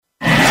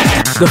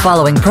The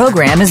following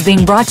program is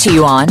being brought to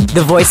you on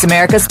the Voice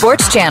America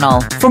Sports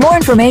Channel. For more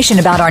information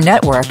about our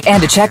network and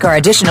to check our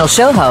additional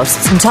show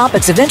hosts and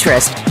topics of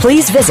interest,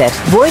 please visit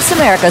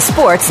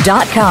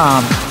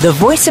voiceamericasports.com. The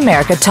Voice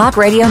America Talk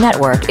Radio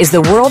Network is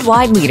the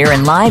worldwide leader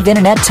in live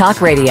Internet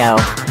talk radio.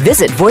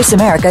 Visit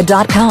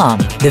voiceamerica.com.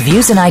 The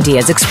views and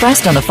ideas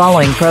expressed on the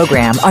following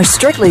program are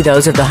strictly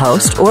those of the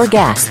host or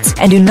guests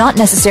and do not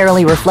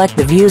necessarily reflect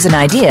the views and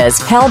ideas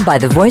held by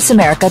the Voice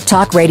America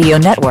Talk Radio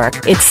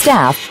Network, its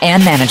staff,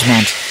 and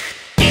management.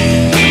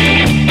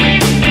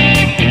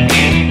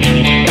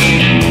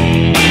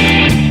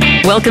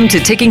 Welcome to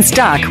Taking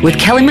Stock with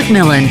Kelly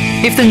McMillan.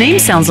 If the name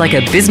sounds like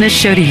a business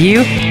show to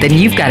you, then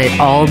you've got it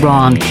all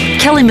wrong.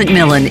 Kelly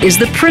McMillan is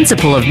the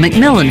principal of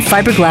McMillan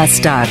Fiberglass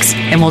Stocks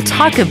and will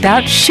talk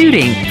about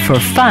shooting for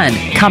fun,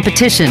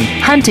 competition,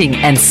 hunting,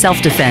 and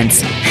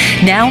self-defense.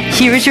 Now,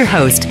 here is your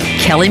host,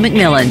 Kelly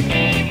McMillan.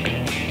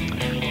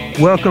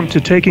 Welcome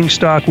to Taking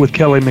Stock with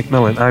Kelly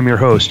McMillan. I'm your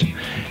host.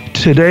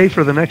 Today,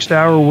 for the next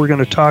hour, we're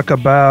going to talk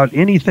about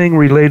anything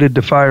related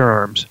to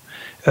firearms.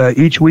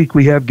 Each week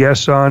we have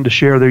guests on to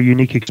share their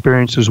unique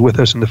experiences with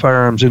us in the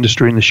firearms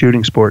industry and the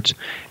shooting sports.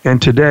 And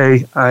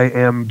today I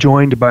am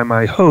joined by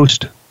my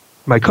co-host,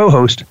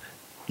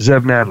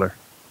 Zev Nadler.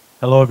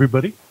 Hello,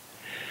 everybody.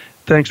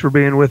 Thanks for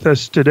being with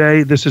us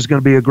today. This is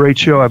going to be a great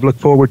show. I've looked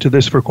forward to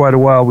this for quite a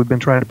while. We've been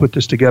trying to put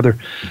this together.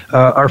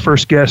 Our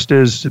first guest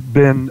has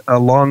been a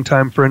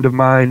longtime friend of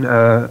mine,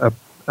 a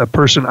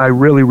person I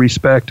really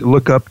respect,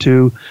 look up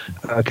to,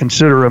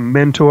 consider a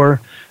mentor.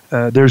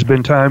 There's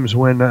been times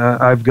when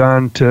I've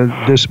gone to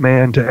this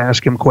man to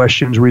ask him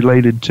questions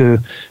related to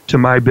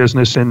my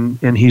business,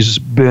 and he's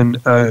been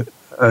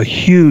a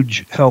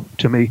huge help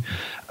to me,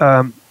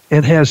 and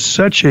has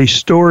such a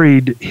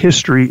storied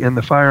history in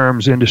the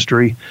firearms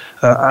industry.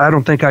 I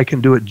don't think I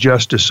can do it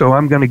justice, so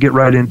I'm going to get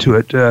right into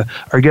it.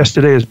 Our guest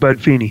today is Bud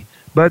Feeney.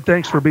 Bud,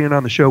 thanks for being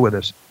on the show with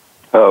us.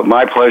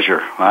 My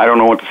pleasure. I don't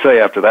know what to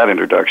say after that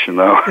introduction,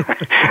 though.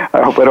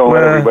 I hope I don't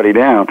let everybody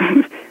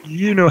down.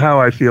 You know how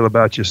I feel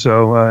about you,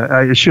 so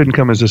it shouldn't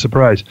come as a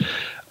surprise.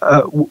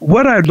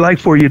 What I'd like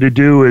for you to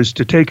do is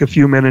to take a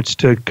few minutes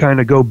to kind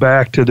of go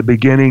back to the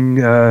beginning,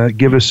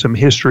 give us some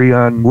history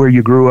on where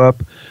you grew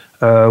up,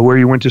 where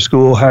you went to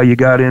school, how you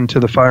got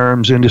into the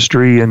firearms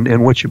industry,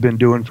 and what you've been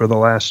doing for the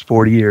last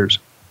 40 years.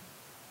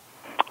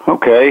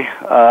 Okay.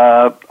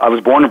 I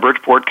was born in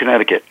Bridgeport,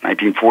 Connecticut,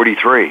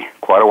 1943,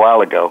 quite a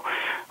while ago.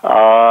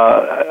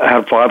 I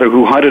have a father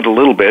who hunted a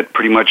little bit,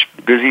 pretty much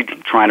busy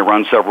trying to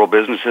run several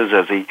businesses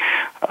as he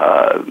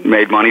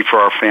made money for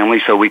our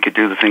family so we could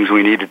do the things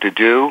we needed to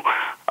do.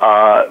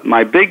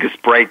 My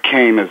biggest break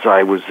came as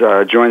I was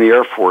joined the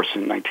Air Force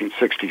in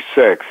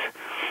 1966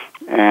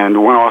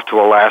 and went off to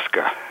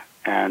Alaska.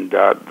 And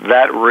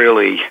that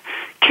really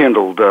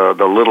kindled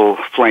the little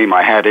flame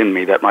I had in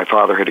me that my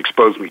father had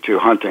exposed me to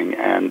hunting,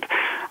 and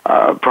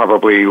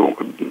probably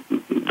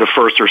the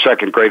first or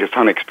second greatest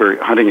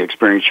hunting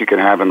experience you can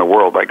have in the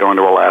world by going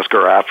to Alaska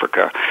or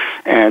Africa.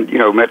 And,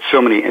 met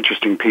so many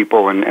interesting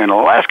people, and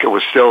Alaska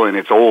was still in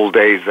its old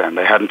days then.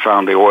 They hadn't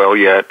found the oil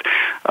yet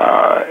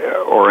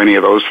or any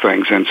of those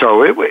things. And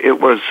so it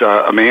was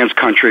a man's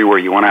country where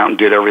you went out and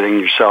did everything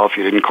yourself.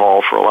 You didn't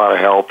call for a lot of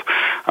help.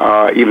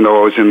 Even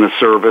though I was in the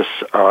service,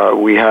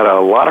 we had a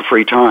lot of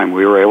free time.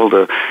 We were able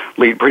to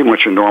lead pretty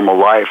much a normal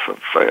life of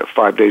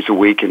 5 days a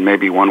week and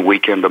maybe one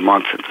weekend a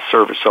month in the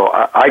service. So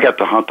I got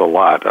to hunt a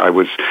lot. I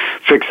was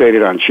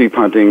fixated on sheep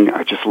hunting.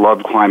 I just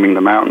loved climbing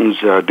the mountains.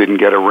 Didn't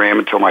get a ram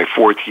until my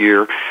fourth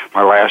year.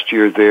 My last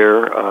year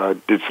there,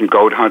 did some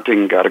goat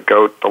hunting. Got a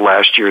goat the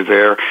last year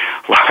there.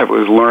 I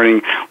was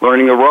learning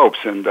the ropes,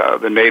 and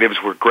the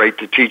natives were great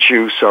to teach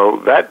you. So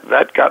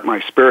that got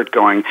my spirit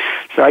going.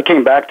 So I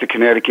came back to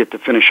Connecticut to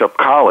finish up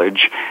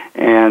college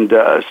and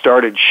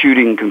started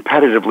shooting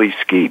competitively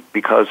skeet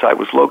because I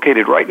was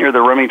located right near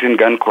the Remington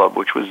Gun Club,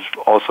 which was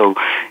also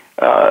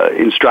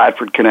in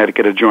Stratford,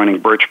 Connecticut, adjoining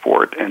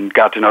Bridgeport, and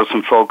got to know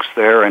some folks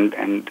there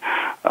and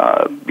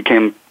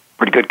became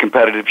pretty good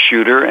competitive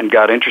shooter and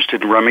got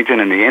interested in Remington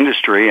and the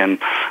industry. And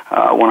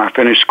when I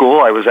finished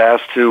school, I was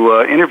asked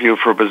to interview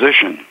for a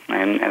position,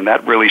 and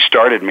that really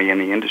started me in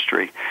the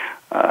industry.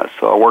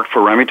 So I worked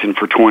for Remington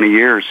for 20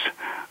 years.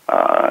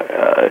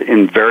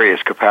 In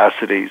various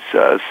capacities,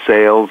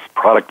 sales,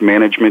 product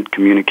management,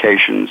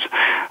 communications,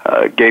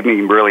 gave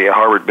me really a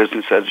Harvard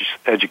business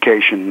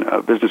education,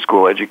 business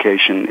school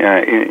education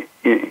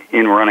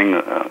in running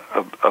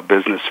a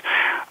business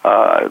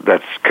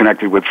that's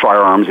connected with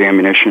firearms,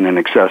 ammunition, and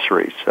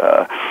accessories.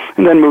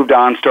 And then moved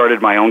on,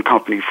 started my own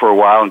company for a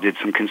while and did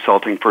some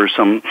consulting for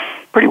some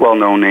pretty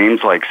well-known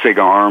names like SIG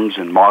Arms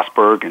and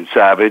Mossberg and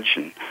Savage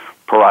and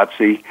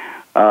Perazzi.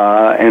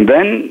 And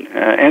then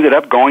ended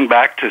up going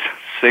back to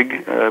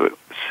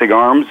SIG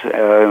Arms,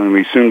 and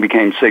we soon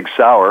became SIG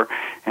Sauer,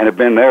 and have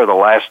been there the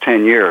last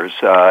 10 years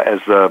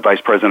as the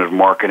Vice President of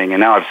Marketing. And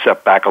now I've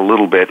stepped back a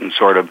little bit and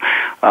sort of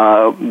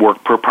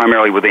work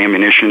primarily with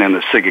ammunition and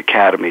the SIG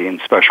Academy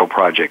and special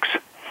projects.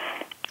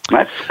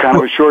 That's kind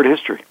of a short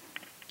history.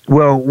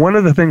 Well, one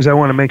of the things I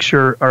want to make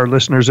sure our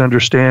listeners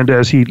understand,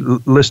 as he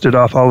listed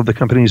off all of the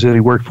companies that he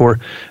worked for,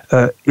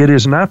 it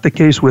is not the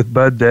case with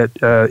Bud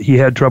that he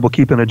had trouble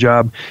keeping a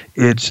job.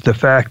 It's the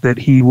fact that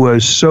he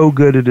was so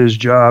good at his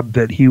job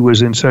that he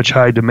was in such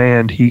high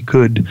demand, he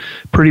could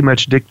pretty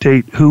much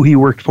dictate who he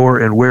worked for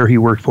and where he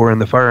worked for in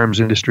the firearms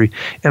industry.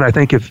 And I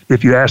think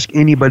if you ask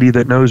anybody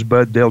that knows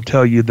Bud, they'll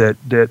tell you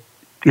that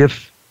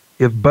if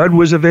Bud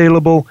was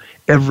available,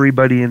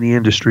 everybody in the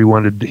industry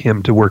wanted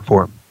him to work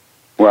for him.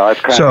 Well,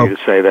 that's kind of you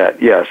to say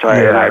that. Yes,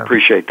 I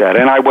appreciate that.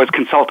 And I was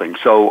consulting,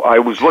 so I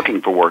was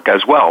looking for work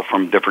as well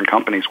from different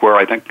companies where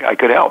I think I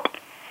could help.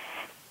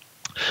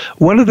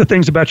 One of the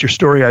things about your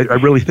story I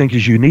really think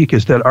is unique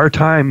is that our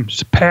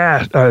times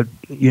passed.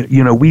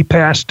 We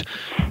passed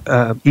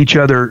each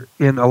other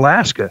in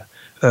Alaska.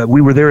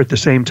 We were there at the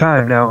same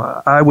time.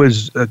 Now, I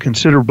was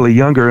considerably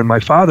younger, and my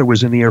father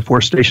was in the Air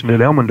Force Station at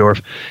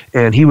Elmendorf,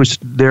 and he was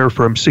there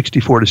from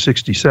 64 to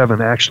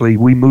 67. Actually,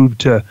 we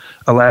moved to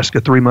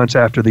Alaska 3 months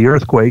after the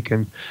earthquake,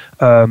 and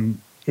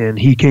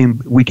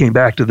we came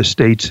back to the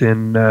States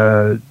in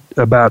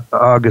about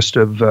August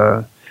of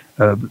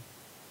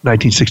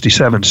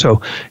 1967.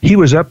 So he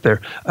was up there.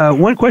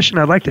 One question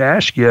I'd like to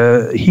ask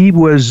you, he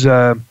was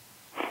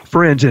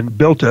friends and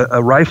built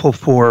a rifle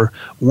for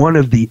one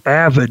of the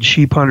avid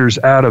sheep hunters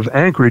out of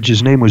Anchorage.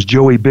 His name was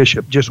Joey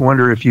Bishop. Just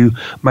wonder if you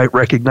might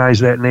recognize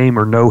that name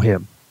or know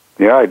him.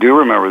 Yeah, I do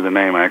remember the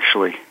name,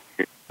 actually.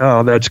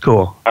 Oh, that's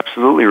cool.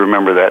 Absolutely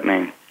remember that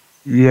name.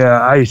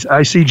 Yeah,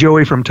 I see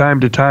Joey from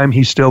time to time.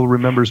 He still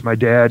remembers my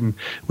dad, and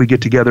we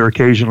get together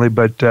occasionally,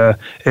 but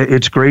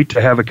it's great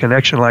to have a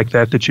connection like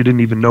that you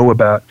didn't even know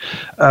about.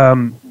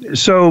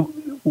 So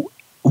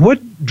what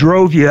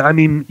drove you? I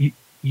mean,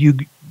 you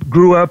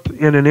grew up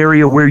in an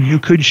area where you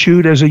could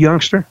shoot as a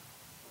youngster?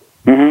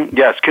 Mm-hmm.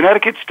 Yes,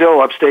 Connecticut,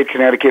 still upstate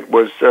Connecticut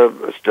was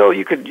still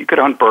you could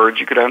hunt birds,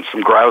 you could hunt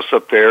some grouse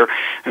up there,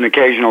 an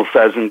occasional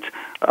pheasant,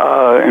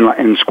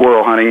 and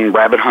squirrel hunting,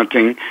 rabbit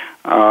hunting,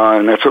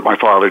 and that's what my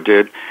father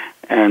did.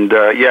 And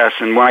yes,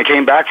 and when I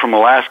came back from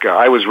Alaska,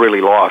 I was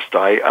really lost.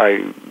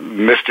 I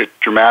missed it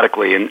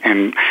dramatically,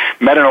 and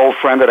met an old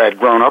friend that I'd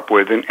grown up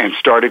with, and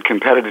started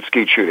competitive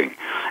skeet shooting,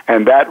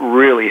 and that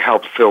really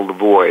helped fill the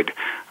void.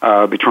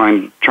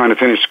 Trying to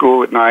finish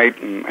school at night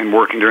and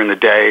working during the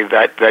day,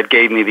 that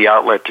gave me the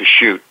outlet to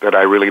shoot that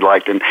I really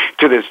liked. And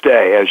to this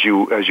day, as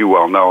you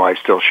well know, I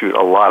still shoot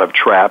a lot of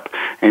trap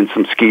and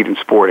some skeet and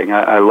sporting.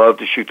 I love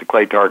to shoot the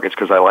clay targets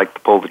because I like to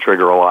pull the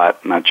trigger a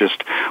lot, not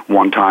just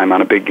one time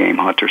on a big game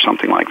hunt or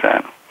something like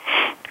that.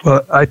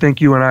 Well, I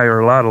think you and I are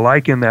a lot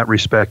alike in that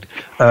respect.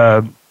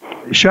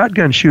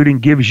 Shotgun shooting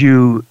gives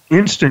you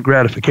instant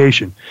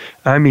gratification.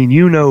 I mean,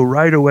 you know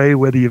right away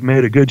whether you've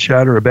made a good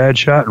shot or a bad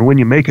shot, and when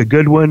you make a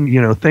good one,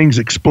 things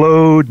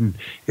explode, and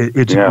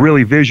it's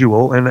really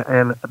visual,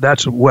 and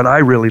that's what I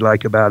really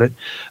like about it.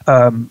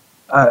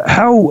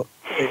 How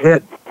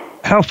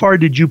far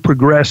did you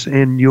progress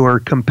in your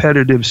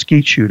competitive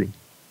skeet shooting?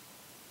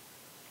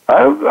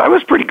 I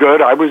was pretty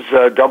good. I was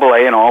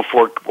AA in all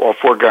four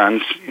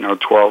guns,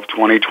 12,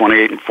 20,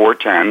 28, and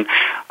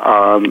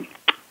 410.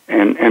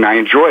 And I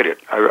enjoyed it.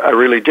 I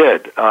really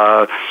did.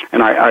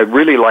 And I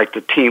really liked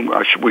the team.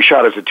 We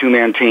shot as a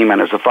two-man team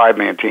and as a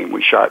five-man team.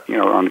 We shot,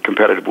 on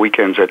competitive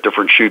weekends at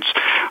different shoots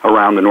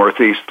around the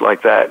Northeast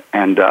like that.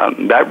 And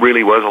that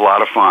really was a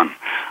lot of fun.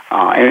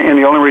 And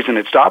the only reason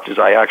it stopped is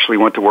I actually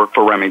went to work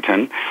for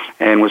Remington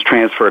and was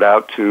transferred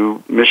out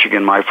to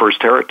Michigan, my first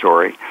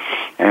territory,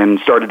 and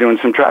started doing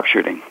some trap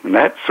shooting. And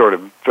that sort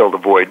of filled a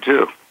void,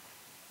 too.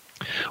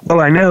 Well,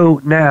 I know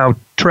now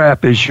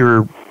trap is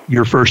your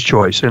first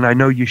choice, and I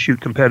know you shoot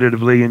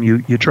competitively and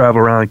you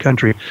travel around the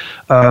country.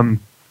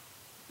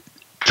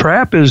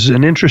 Trap is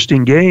an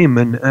interesting game,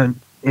 and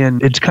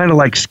it's kind of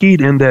like skeet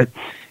in that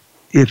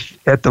if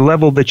at the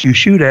level that you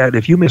shoot at,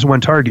 if you miss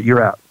one target,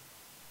 you're out.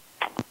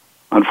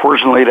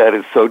 Unfortunately, that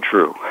is so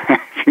true.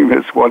 If you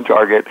miss one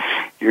target,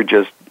 you're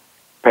just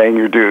paying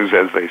your dues,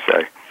 as they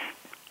say.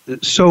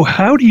 So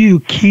how do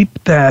you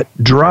keep that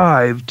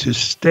drive to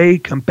stay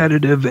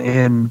competitive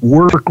and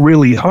work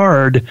really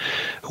hard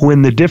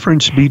when the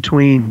difference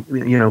between,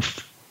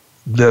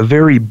 the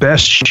very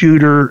best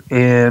shooter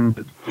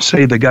and,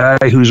 say, the guy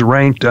who's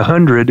ranked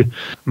 100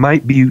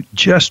 might be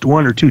just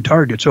one or two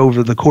targets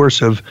over the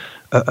course of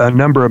a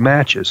number of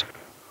matches?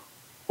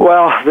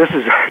 Well, this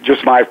is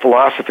just my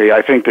philosophy.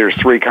 I think there's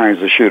three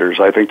kinds of shooters.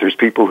 I think there's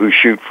people who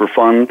shoot for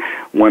fun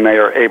when they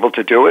are able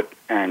to do it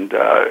and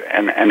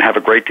have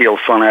a great deal of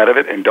fun out of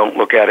it and don't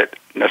look at it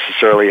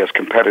necessarily as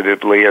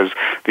competitively as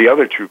the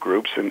other two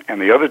groups. And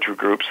the other two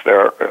groups,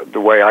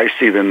 the way I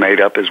see them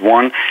made up is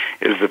one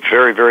is the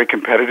very, very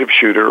competitive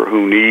shooter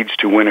who needs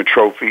to win a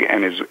trophy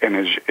and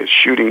is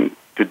shooting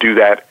to do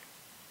that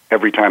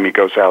every time he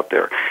goes out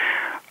there.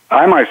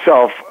 I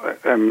myself,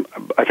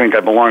 I think I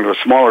belong to a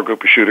smaller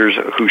group of shooters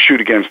who shoot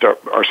against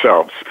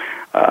ourselves.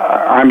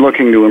 I'm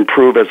looking to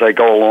improve as I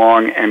go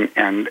along,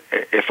 and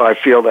if I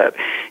feel that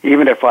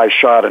even if I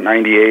shot a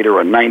 98 or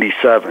a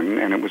 97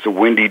 and it was a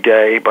windy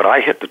day, but I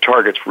hit the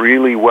targets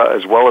really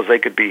well as they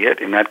could be hit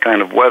in that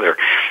kind of weather,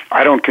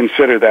 I don't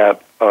consider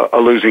that a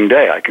losing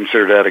day. I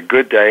consider that a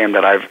good day, and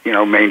that I've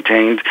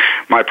maintained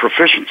my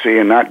proficiency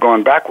and not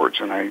gone backwards.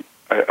 And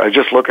I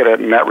just look at it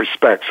in that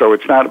respect. So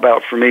it's not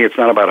about, for me, it's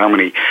not about how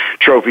many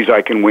trophies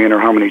I can win or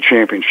how many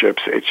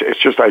championships. It's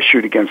just I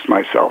shoot against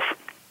myself.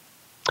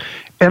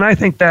 And I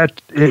think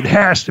that it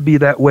has to be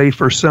that way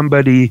for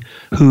somebody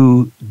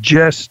who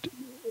just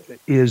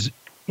is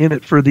in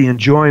it for the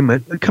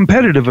enjoyment.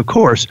 Competitive, of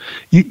course.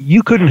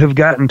 You couldn't have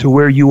gotten to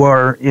where you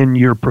are in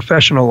your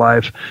professional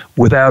life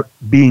without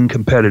being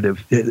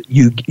competitive.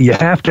 You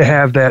have to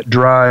have that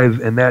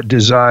drive and that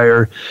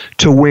desire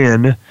to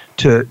win,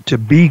 to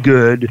be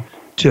good,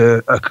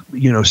 to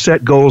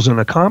set goals and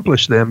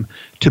accomplish them,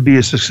 to be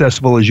as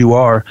successful as you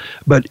are.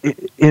 But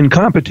in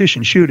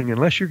competition shooting,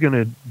 unless you're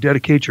going to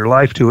dedicate your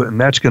life to it and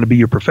that's going to be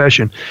your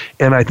profession,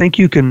 and I think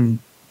you can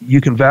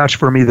vouch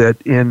for me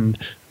that in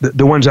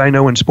the ones I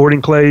know in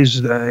sporting clays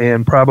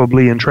and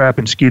probably in trap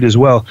and skeet as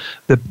well,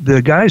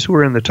 the guys who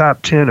are in the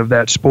top 10 of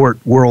that sport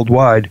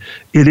worldwide,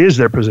 it is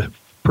their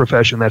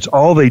profession. That's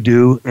all they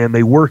do, and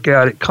they work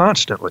at it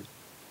constantly.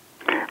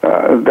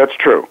 That's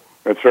true.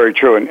 That's very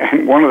true.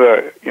 And one of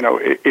the,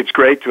 it's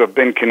great to have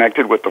been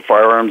connected with the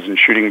firearms and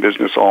shooting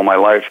business all my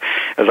life,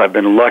 as I've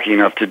been lucky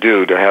enough to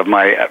do, to have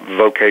my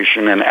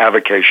vocation and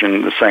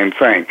avocation the same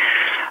thing.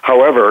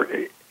 However,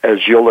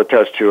 as you'll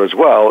attest to as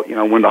well,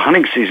 when the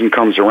hunting season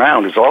comes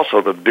around is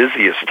also the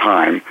busiest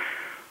time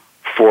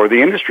for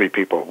the industry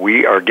people.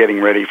 We are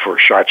getting ready for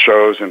SHOT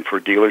Shows and for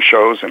dealer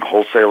shows and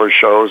wholesaler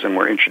shows, and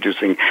we're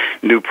introducing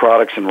new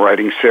products and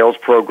writing sales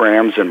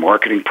programs and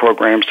marketing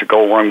programs to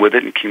go along with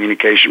it, and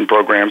communication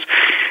programs.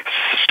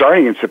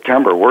 Starting in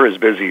September, we're as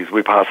busy as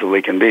we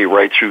possibly can be,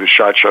 right through the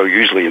SHOT Show,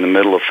 usually in the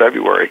middle of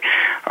February.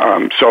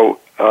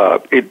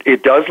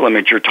 It does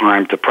limit your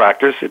time to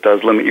practice. It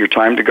does limit your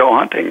time to go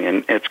hunting,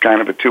 and it's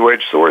kind of a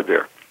two-edged sword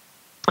there.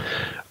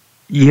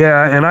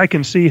 Yeah, and I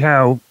can see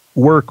how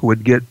work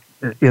would get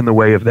in the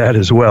way of that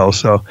as well.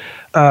 So,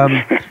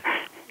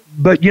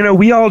 but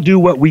we all do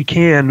what we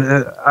can.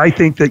 I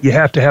think that you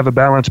have to have a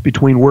balance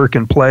between work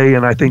and play,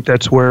 and I think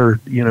that's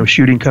where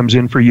shooting comes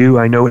in for you.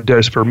 I know it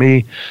does for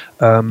me.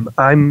 I'm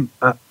an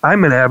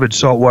avid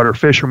saltwater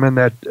fisherman.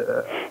 That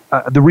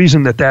the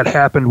reason that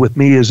happened with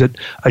me is that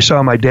I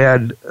saw my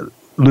dad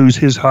lose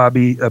his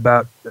hobby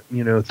about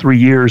 4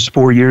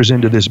 years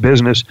into this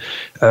business.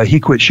 He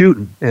quit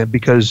shooting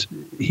because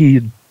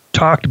he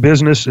talked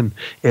business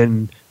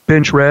and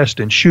bench rest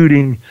and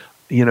shooting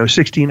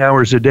 16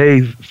 hours a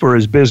day for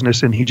his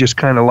business, and he just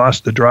kind of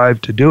lost the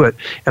drive to do it.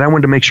 And I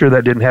wanted to make sure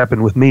that didn't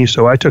happen with me,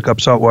 so I took up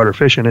saltwater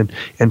fishing,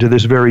 and to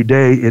this very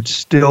day, it's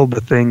still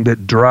the thing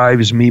that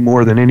drives me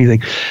more than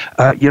anything.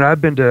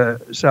 I've been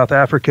to South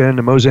Africa and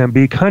to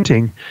Mozambique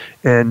hunting,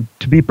 and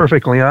to be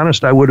perfectly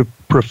honest, I would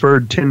have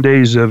preferred 10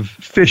 days of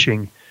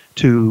fishing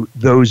to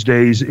those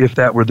days if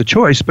that were the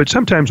choice. But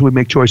sometimes we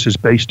make choices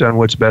based on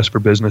what's best for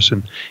business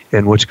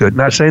and what's good.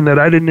 Not saying that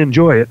I didn't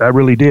enjoy it. I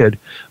really did.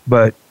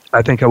 But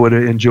I think I would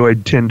have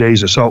enjoyed 10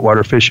 days of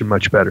saltwater fishing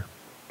much better.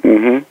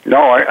 Mm-hmm.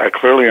 No, I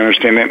clearly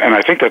understand that, and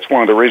I think that's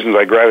one of the reasons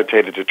I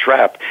gravitated to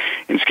trap.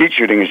 In skeet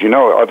shooting, as you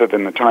know, other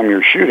than the time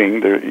you're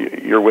shooting,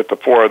 you're with the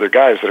four other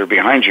guys that are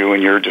behind you,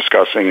 and you're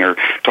discussing or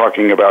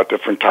talking about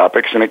different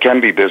topics, and it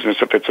can be business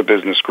if it's a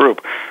business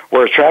group.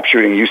 Whereas trap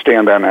shooting, you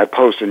stand on that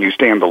post and you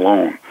stand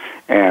alone.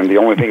 And the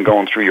only thing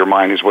going through your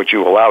mind is what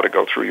you allow to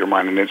go through your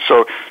mind. And it's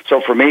so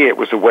for me, it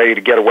was a way to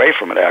get away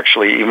from it,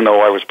 actually, even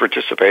though I was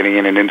participating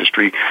in an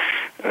industry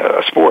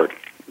sport.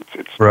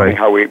 It's right.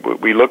 How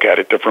we look at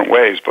it different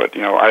ways. But,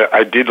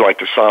 I did like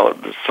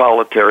the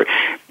solitary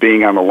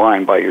being on the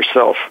line by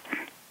yourself.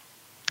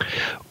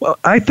 Well,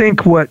 I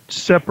think what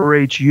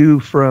separates you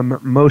from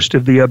most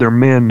of the other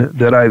men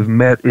that I've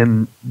met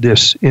in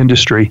this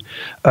industry,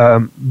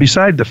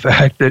 beside the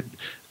fact that,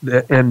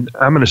 and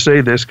I'm going to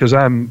say this because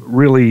I'm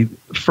really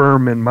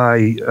firm in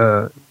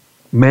my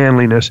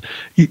manliness,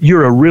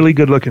 you're a really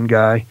good-looking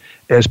guy.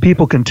 As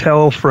people can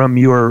tell from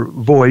your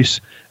voice,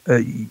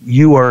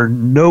 you are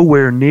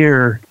nowhere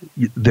near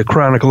the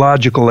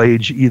chronological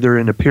age, either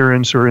in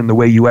appearance or in the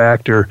way you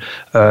act or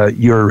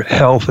your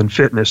health and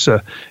fitness.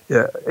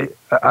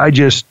 I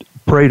just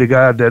pray to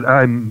God that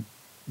I'm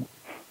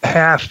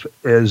half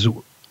as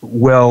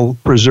well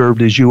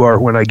preserved as you are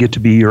when I get to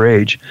be your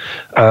age.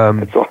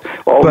 It's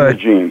all in the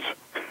genes.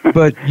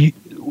 But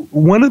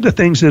one of the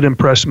things that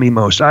impressed me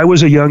most, I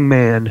was a young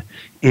man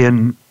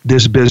in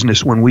this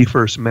business when we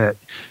first met.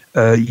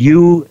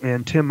 You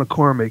and Tim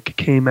McCormick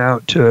came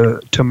out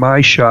to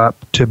my shop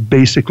to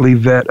basically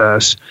vet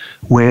us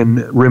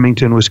when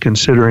Remington was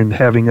considering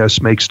having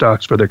us make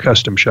stocks for their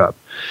custom shop.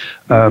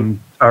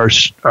 Our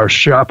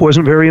shop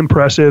wasn't very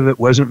impressive. It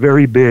wasn't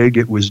very big.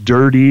 It was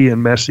dirty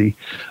and messy.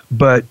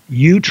 But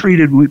you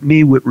treated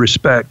me with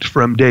respect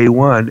from day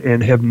one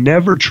and have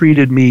never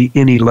treated me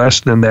any less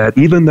than that,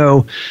 even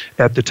though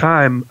at the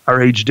time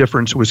our age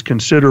difference was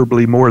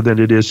considerably more than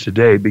it is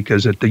today. today,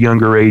 because at the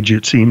younger age,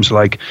 it seems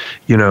like,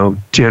 10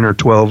 or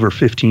 12 or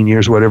 15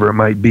 years, whatever it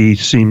might be,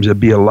 seems to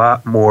be a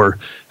lot more,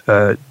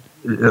 a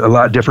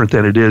lot different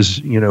than it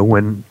is,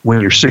 when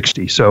you're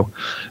 60. So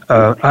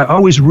I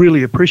always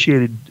really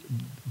appreciated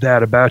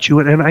that about you.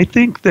 And I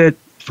think that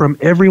from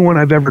everyone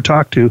I've ever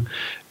talked to,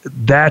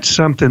 that's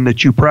something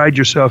that you pride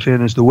yourself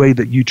in, is the way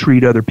that you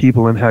treat other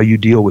people and how you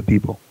deal with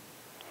people.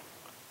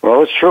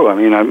 Well, it's true. I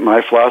mean,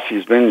 my philosophy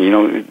has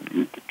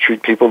been,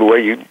 treat people the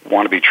way you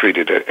want to be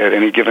treated at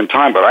any given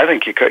time. But I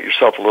think you cut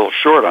yourself a little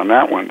short on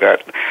that one.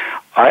 That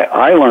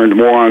I learned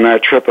more on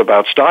that trip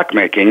about stock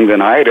making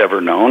than I had ever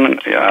known.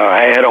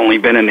 I had only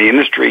been in the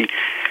industry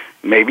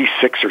maybe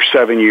 6 or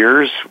 7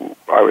 years.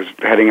 I was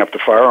heading up the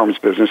firearms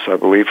business, I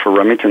believe, for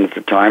Remington at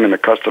the time, and the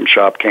custom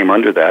shop came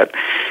under that.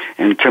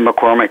 And Tim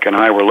McCormick and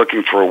I were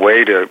looking for a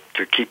way to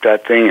keep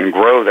that thing and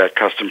grow that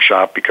custom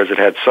shop because it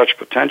had such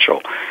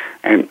potential.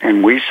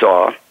 And we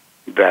saw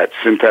that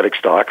synthetic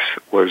stocks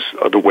was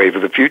the wave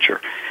of the future.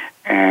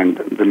 And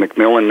the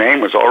McMillan name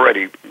was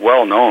already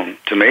well known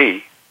to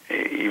me,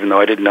 even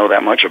though I didn't know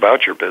that much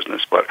about your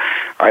business. But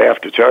I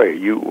have to tell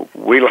you,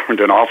 we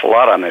learned an awful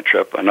lot on that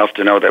trip, enough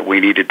to know that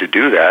we needed to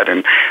do that.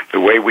 And the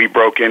way we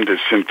broke into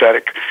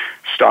synthetic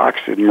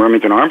stocks in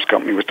Remington Arms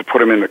Company was to put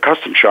them in the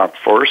custom shop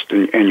first,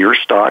 and your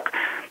stock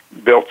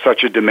built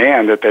such a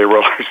demand that they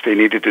realized they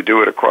needed to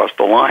do it across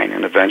the line.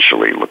 And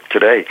eventually, look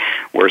today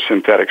where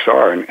synthetics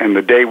are. And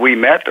the day we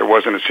met, there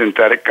wasn't a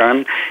synthetic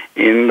gun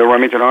in the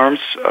Remington Arms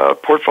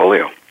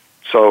portfolio.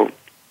 So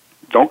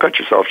don't cut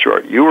yourself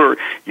short. You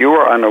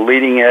were on the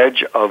leading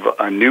edge of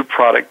a new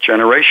product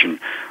generation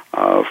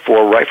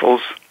for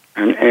rifles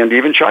and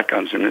even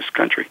shotguns in this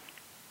country.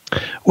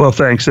 Well,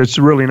 thanks. It's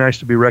really nice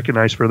to be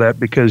recognized for that,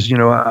 because,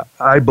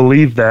 I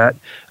believe that.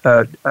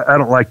 I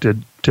don't like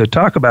to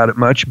talk about it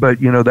much, but,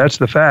 that's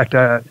the fact.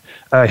 I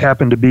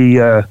happened to be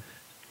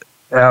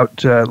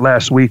out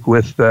last week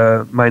with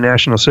my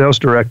national sales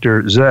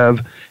director,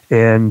 Zev,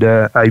 and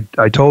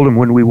I told him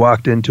when we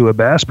walked into a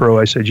Bass Pro,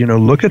 I said,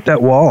 look at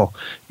that wall.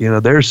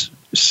 There's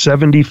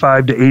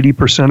 75 to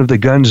 80% of the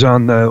guns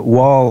on the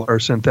wall are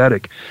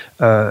synthetic.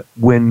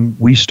 When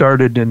we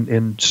started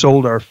and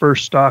sold our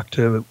first stock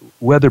to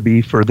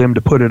Weatherby for them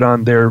to put it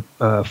on their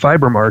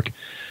fiber mark,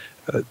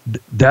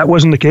 that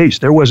wasn't the case.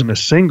 There wasn't a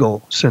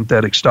single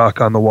synthetic stock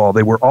on the wall.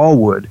 They were all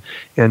wood.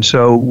 And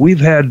so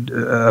we've had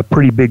a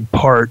pretty big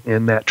part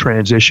in that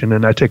transition,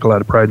 and I take a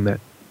lot of pride in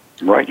that.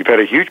 Right. You've had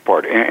a huge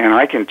part. And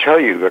I can tell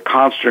you the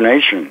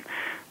consternation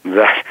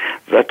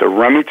that the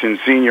Remington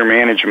senior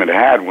management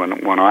had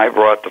when I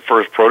brought the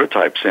first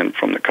prototypes in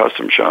from the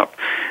custom shop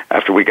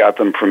after we got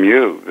them from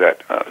you,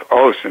 that,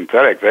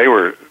 synthetic, they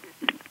were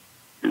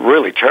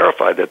really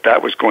terrified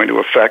that was going to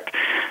affect,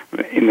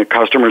 in the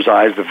customer's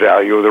eyes, the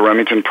value of the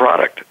Remington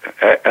product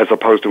as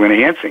opposed to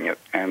enhancing it.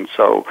 And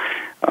so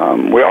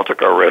we all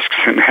took our risks,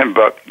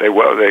 but they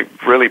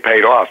really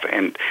paid off.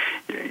 And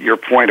your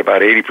point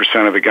about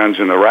 80% of the guns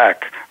in the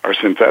rack are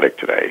synthetic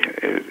today,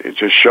 it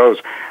just shows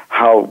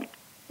how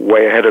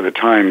way ahead of the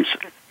times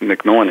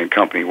McMillan and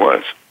Company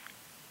was.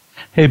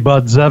 Hey,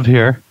 Bud, Zev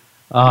here.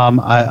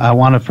 I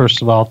wanted,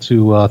 first of all,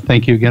 to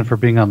thank you again for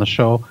being on the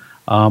show.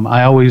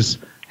 I always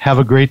have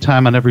a great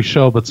time on every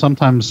show, but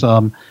sometimes,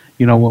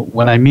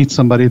 when I meet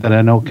somebody that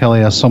I know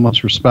Kelly has so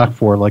much respect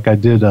for, like I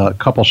did a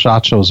couple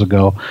SHOT Shows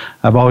ago,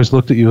 I've always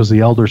looked at you as the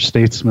elder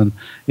statesman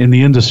in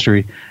the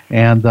industry.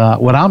 And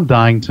what I'm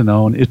dying to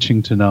know and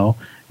itching to know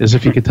is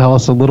if you could tell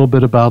us a little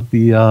bit about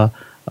the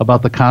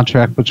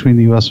contract between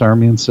the U.S.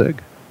 Army and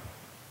SIG.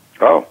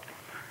 Oh,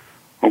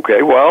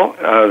 okay. Well,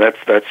 that's.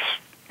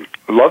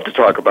 I'd love to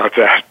talk about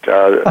that.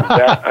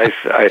 That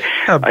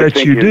I bet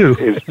think you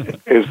do.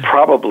 is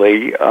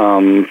probably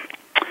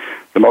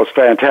the most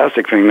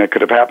fantastic thing that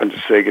could have happened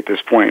to SIG at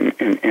this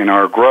point in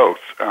our growth.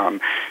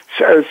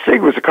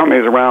 SIG was a company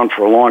that was around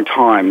for a long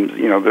time.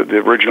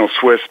 The original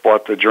Swiss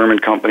bought the German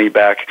company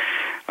back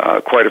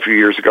quite a few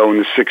years ago in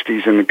the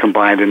 60s and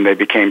combined, and they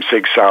became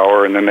Sig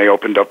Sauer, and then they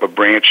opened up a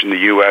branch in the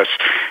U.S.,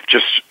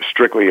 just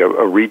strictly a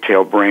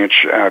retail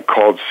branch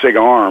called SIG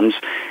Arms.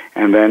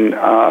 And then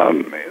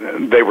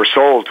they were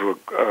sold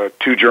to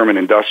two German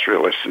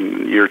industrialists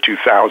in the year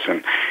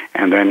 2000.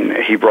 And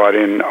then he brought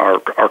in our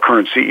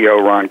current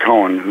CEO, Ron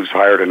Cohen, who's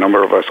hired a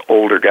number of us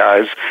older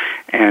guys.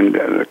 And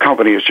the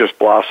company has just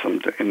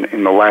blossomed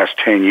in the last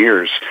 10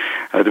 years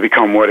to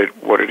become what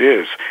it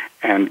is.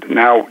 And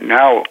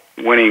now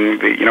winning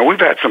we've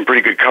had some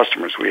pretty good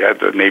customers. We had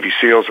the Navy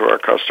SEALs who are our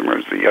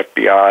customers, the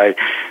FBI,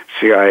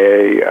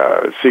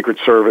 CIA, Secret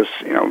Service,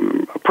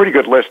 a pretty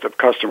good list of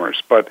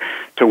customers. But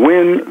to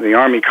win the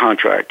Army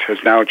contract has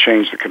now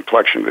changed the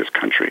complexion of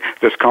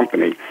this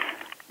company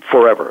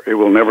forever. It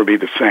will never be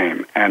the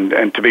same.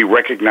 And to be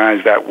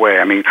recognized that way,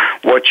 I mean,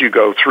 what you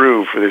go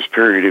through for this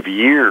period of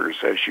years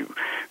as you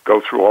go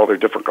through all the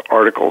different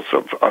articles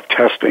of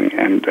testing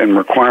and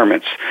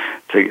requirements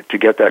to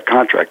get that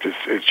contract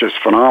is just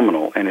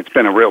phenomenal. And it's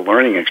been a real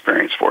learning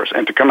experience for us.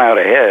 And to come out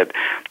ahead,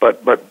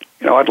 but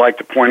I'd like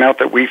to point out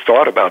that we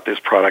thought about this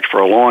product for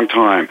a long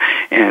time,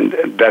 and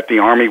that the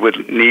Army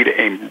would need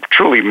a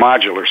truly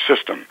modular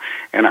system.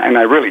 And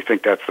I really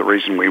think that's the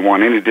reason we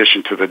won, in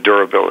addition to the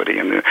durability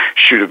and the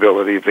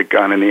shootability of the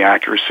gun and the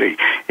accuracy.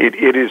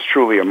 It is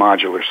truly a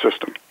modular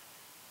system.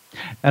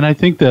 And I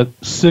think that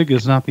SIG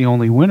is not the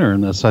only winner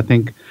in this. I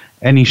think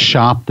any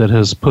shop that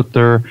has put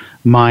their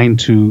mind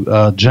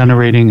to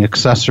generating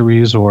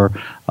accessories or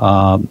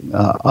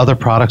other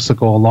products that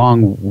go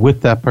along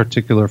with that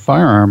particular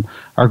firearm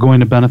are going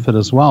to benefit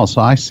as well. So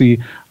I see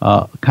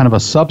kind of a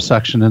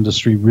subsection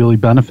industry really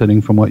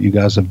benefiting from what you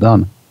guys have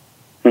done.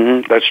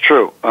 Mm-hmm, that's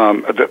true.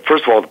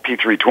 First of all, the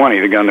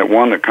P320, the gun that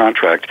won the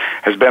contract,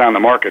 has been on the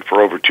market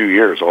for over 2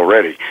 years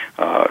already.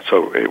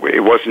 So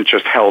it wasn't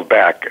just held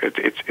back.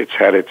 It's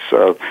had its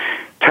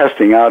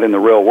testing out in the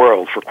real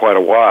world for quite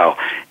a while.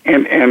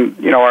 And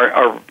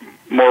our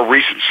more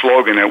recent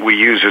slogan that we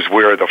use is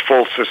we're the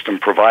full system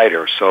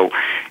provider. So,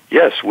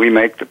 yes, we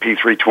make the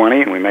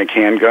P320 and we make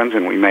handguns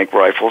and we make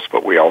rifles,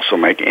 but we also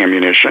make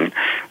ammunition.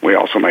 We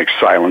also make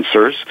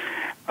silencers.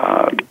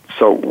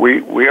 So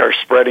we are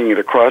spreading it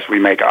across. We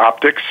make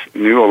optics,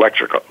 new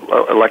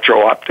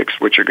electro-optics,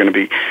 which are going to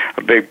be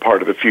a big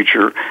part of the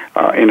future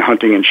in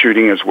hunting and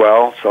shooting as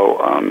well.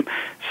 So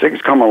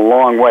SIG's come a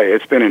long way.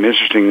 It's been an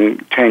interesting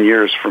 10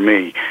 years for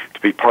me to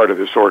be part of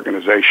this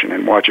organization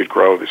and watch it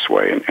grow this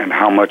way, and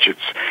how much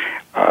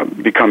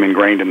it's become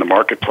ingrained in the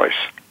marketplace.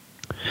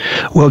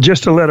 Well,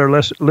 just to let our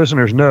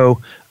listeners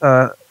know,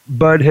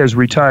 Bud has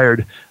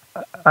retired.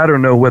 I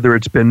don't know whether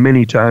it's been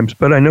many times,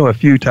 but I know a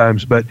few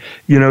times. But,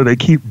 they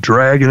keep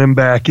dragging him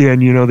back in,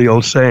 the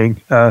old saying,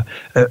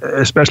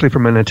 especially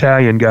from an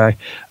Italian guy.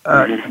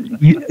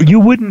 You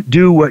wouldn't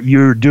do what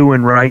you're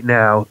doing right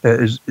now,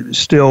 is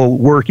still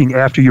working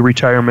after your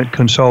retirement,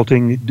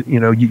 consulting,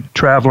 you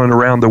traveling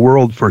around the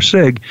world for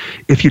SIG,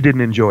 if you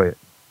didn't enjoy it.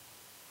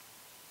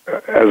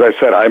 As I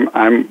said,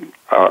 I'm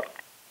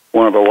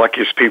one of the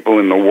luckiest people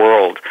in the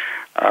world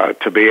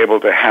to be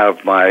able to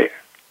have my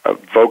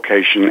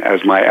vocation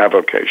as my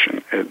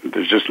avocation.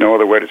 There's just no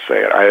other way to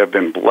say it. I have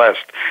been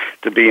blessed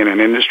to be in an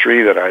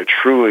industry that I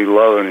truly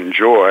love and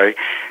enjoy,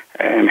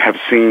 and have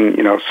seen,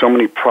 so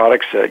many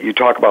products that you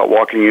talk about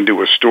walking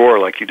into a store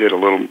like you did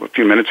a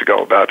few minutes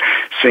ago about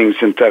seeing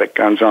synthetic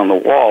guns on the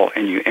wall,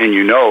 and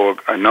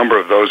a number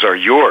of those are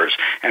yours,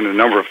 and a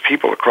number of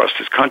people across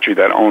this country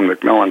that own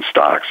McMillan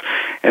stocks.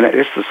 And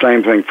it's the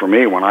same thing for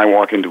me when I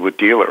walk into a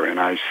dealer and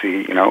I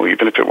see,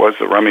 even if it was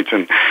the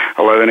Remington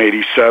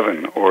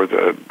 1187 or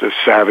the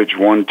Savage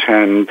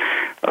 110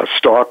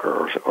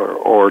 Stalker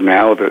or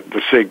now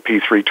the SIG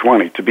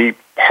P320, to be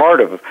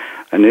part of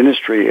an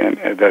industry and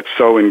that's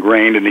so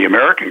ingrained in the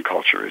American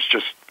culture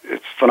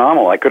it's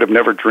phenomenal. I could have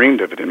never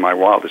dreamed of it in my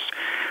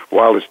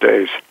wildest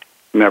days.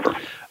 Never.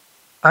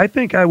 I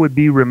think I would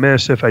be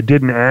remiss if I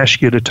didn't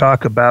ask you to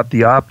talk about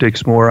the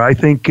optics more. I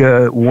think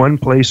one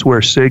place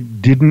where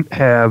SIG didn't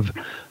have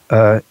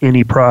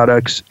any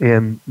products,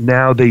 and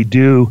now they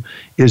do,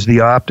 is the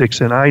optics.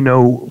 And I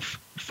know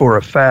for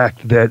a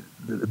fact that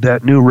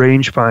new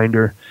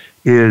rangefinder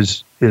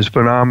is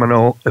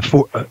phenomenal,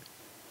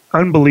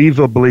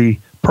 unbelievably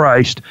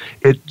priced.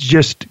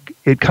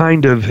 It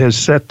kind of has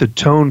set the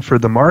tone for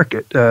the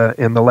market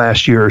in the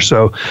last year or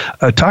so.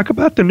 Talk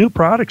about the new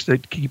products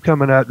that keep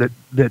coming out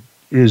that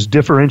is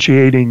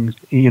differentiating,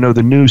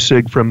 the new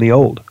SIG from the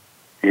old.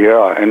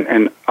 Yeah,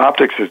 and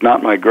optics is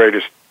not my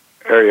greatest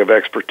area of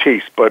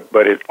expertise, but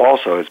it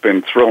also has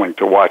been thrilling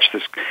to watch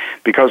this,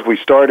 because we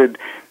started,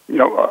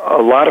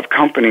 a lot of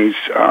companies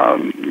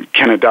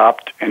can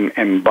adopt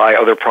and buy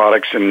other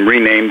products and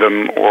rename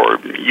them or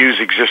use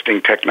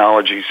existing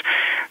technologies.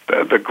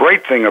 The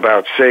great thing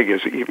about SIG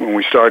is, even when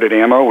we started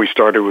ammo, we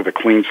started with a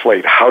clean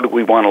slate. How do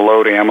we want to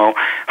load ammo?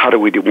 How do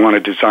we want to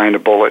design a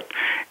bullet?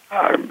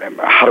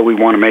 How do we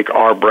want to make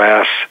our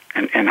brass,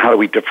 and how do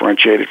we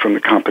differentiate it from the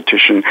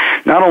competition?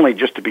 Not only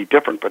just to be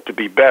different, but to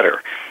be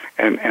better.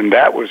 And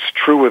that was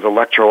true with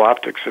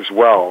electro-optics as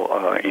well.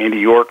 Andy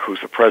York,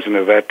 who's the president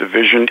of that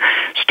division,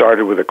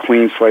 started with a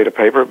clean slate of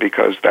paper,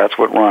 because that's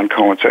what Ron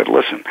Cohen said.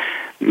 Listen,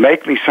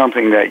 make me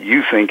something that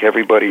you think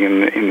everybody in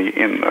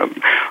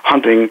the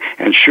hunting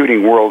and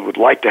shooting world would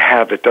like to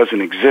have that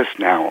doesn't exist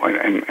now,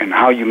 and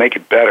how you make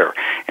it better,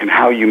 and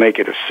how you make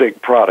it a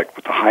SIG product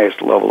with the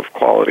highest level of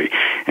quality.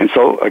 And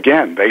so,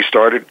 again, they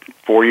started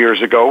 4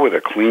 years ago with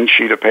a clean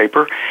sheet of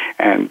paper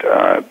and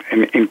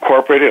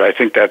incorporated. I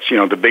think that's,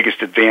 the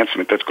biggest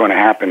advancement that's going to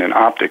happen in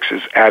optics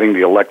is adding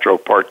the electro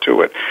part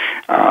to it.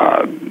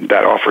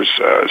 That offers,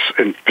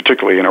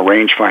 particularly in a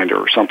rangefinder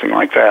or something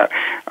like that,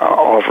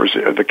 offers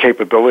the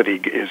capability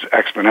is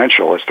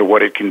exponential as to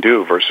what it can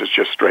do versus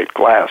just straight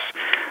glass.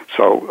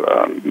 So,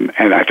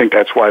 and I think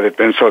that's why they've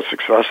been so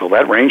successful.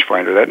 That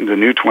rangefinder, the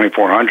new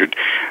 2400,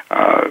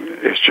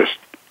 is just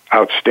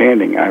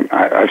outstanding.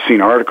 I've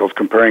seen articles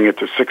comparing it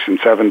to $6,000 and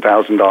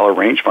 $7,000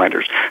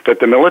 rangefinders that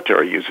the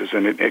military uses,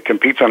 and it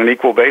competes on an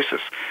equal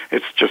basis.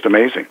 It's just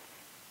amazing.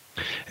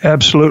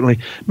 Absolutely.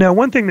 Now,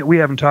 one thing that we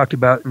haven't talked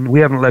about, and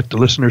we haven't let the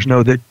listeners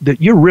know, that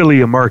you're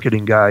really a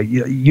marketing guy.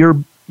 You're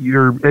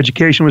your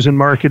education was in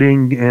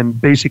marketing, and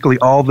basically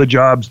all the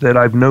jobs that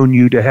I've known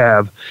you to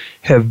have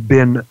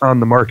been on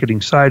the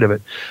marketing side of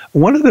it.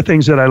 One of the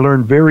things that I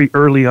learned very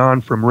early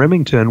on from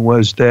Remington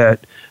was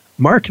that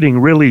marketing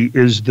really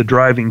is the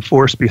driving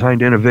force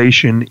behind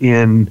innovation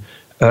in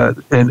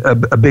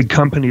a big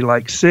company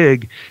like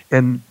SIG.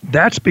 And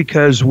that's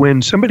because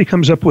when somebody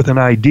comes up with an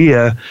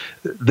idea,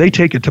 they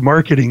take it to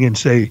marketing and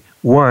say,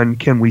 one,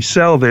 can we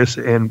sell this,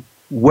 and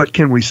what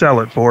can we sell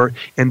it for?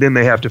 And then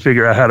they have to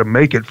figure out how to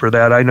make it for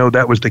that. I know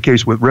that was the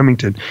case with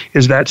Remington.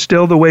 Is that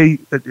still the way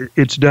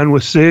it's done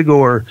with SIG,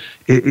 or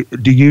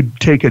do you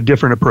take a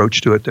different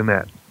approach to it than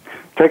that?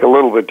 Take a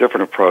little bit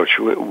different approach.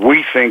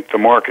 We think the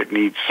market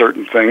needs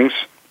certain things,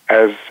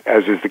 as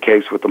is the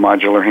case with the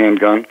modular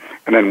handgun,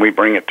 and then we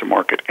bring it to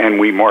market, and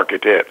we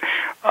market it.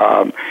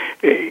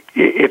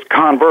 It's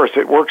converse.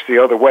 It works the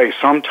other way.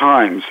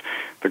 Sometimes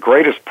the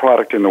greatest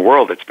product in the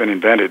world that's been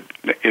invented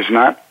does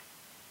not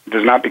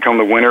become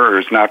the winner or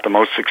is not the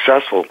most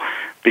successful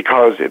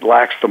because it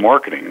lacks the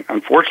marketing.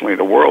 Unfortunately,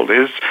 the world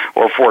is,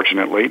 or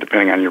fortunately,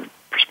 depending on your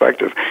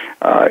perspective,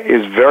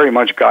 is very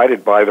much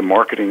guided by the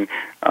marketing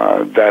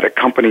that a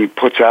company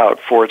puts out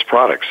for its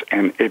products,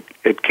 and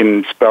it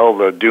can spell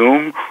the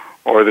doom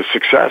or the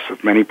success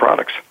of many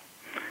products.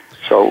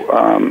 So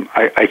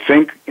I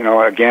think,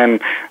 again,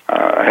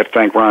 I have to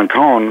thank Ron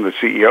Cohn, the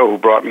CEO who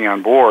brought me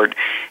on board.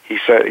 He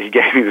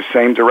gave me the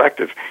same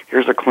directive.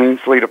 Here's a clean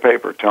slate of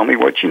paper. Tell me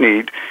what you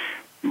need,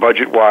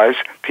 budget-wise,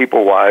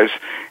 people-wise,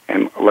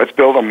 and let's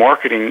build a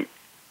marketing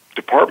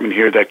department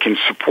here that can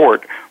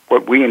support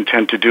what we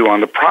intend to do on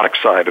the product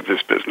side of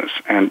this business.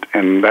 And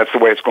that's the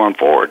way it's going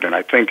forward. And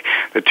I think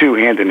the two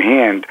hand in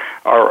hand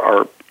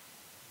are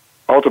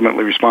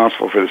ultimately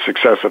responsible for the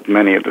success of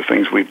many of the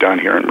things we've done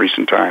here in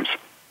recent times.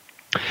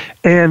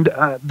 And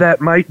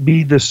that might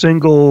be the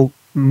single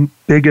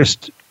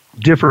biggest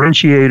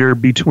differentiator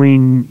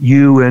between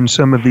you and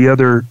some of the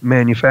other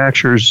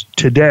manufacturers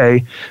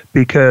today,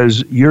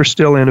 because you're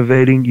still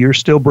innovating, you're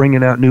still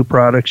bringing out new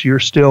products, you're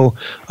still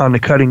on the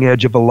cutting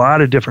edge of a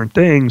lot of different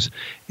things,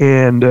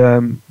 and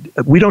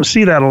we don't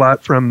see that a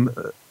lot from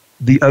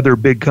the other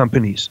big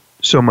companies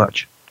so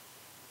much.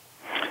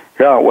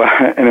 Yeah, well,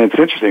 and it's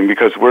interesting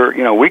because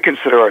we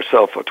consider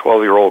ourselves a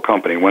 12-year-old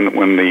company.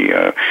 When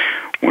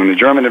the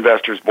German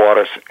investors bought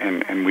us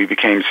and we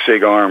became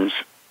SIG Arms,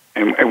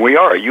 and we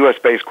are a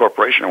U.S.-based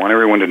corporation. I want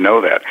everyone to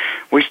know that.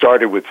 We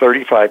started with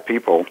 35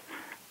 people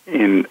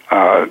in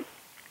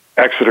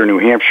Exeter, New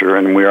Hampshire,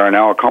 and we are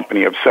now a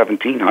company of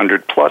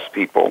 1,700-plus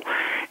people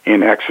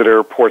in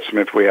Exeter,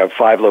 Portsmouth. We have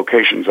 5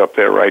 locations up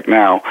there right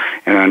now,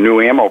 and a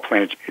new ammo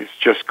plant is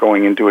just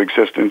going into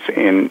existence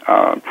in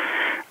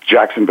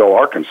Jacksonville,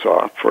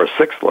 Arkansas, for a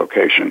 6th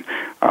location.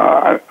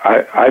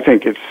 I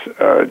think it's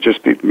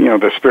just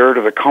the spirit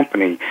of the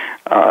company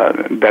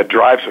that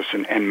drives us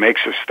and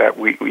makes us that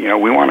we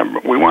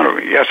want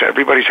to. Yes,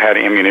 everybody's had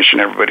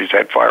ammunition, everybody's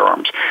had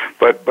firearms,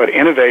 but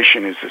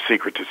innovation is the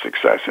secret to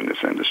success in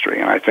this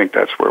industry, and I think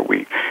that's where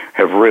we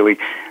have really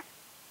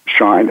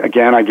shined.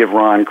 Again, I give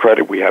Ron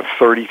credit. We have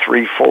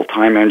 33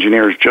 full-time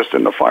engineers just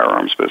in the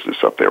firearms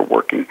business up there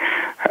working,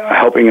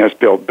 helping us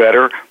build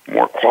better,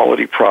 more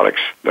quality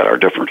products that are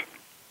different.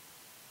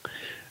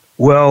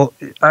 Well,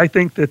 I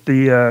think that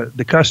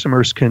the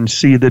customers can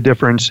see the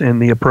difference in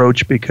the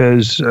approach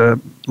because,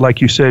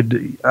 like you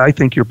said, I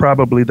think you're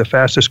probably the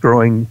fastest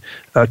growing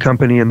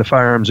company in the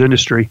firearms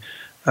industry.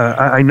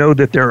 I know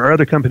that there are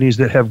other companies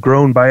that have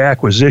grown by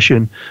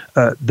acquisition.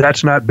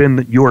 That's not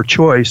been your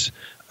choice.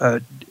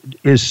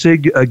 Is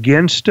SIG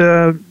against,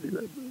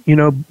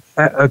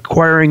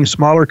 acquiring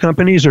smaller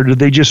companies, or do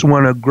they just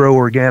want to grow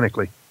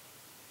organically?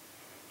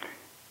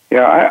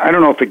 Yeah, I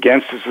don't know if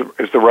against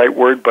is the right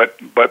word, but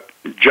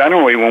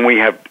generally when we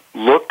have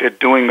looked at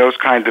doing those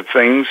kinds of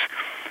things,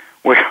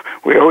 we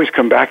always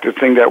come back to the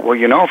thing that,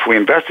 if we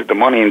invested the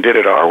money and did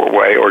it our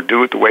way or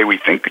do it the way we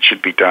think it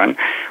should be done,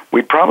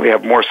 we'd probably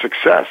have more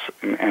success.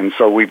 And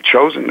so we've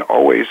chosen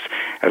always,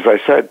 as I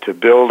said, to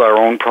build our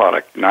own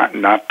product,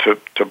 not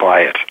to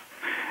buy it.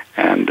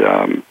 And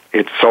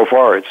so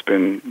far it's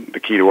been the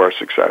key to our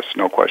success,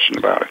 no question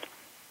about it.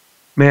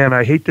 Man,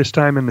 I hate this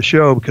time in the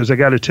show because I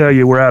got to tell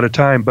you we're out of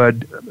time,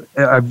 bud.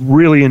 I've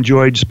really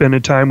enjoyed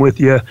spending time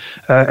with you.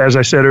 As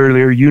I said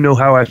earlier, you know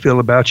how I feel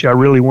about you. I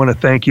really want to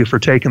thank you for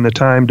taking the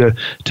time to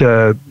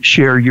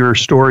share your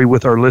story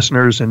with our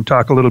listeners and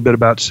talk a little bit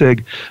about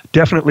SIG.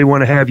 Definitely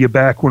want to have you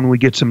back when we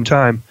get some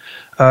time.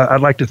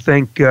 I'd like to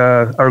thank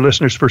our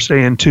listeners for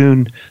staying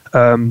tuned.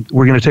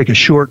 We're going to take a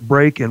short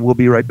break, and we'll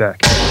be right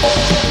back.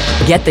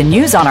 Get the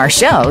news on our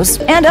shows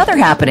and other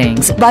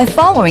happenings by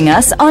following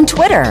us on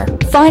Twitter.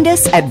 Find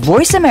us at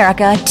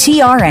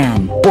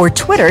VoiceAmericaTRN or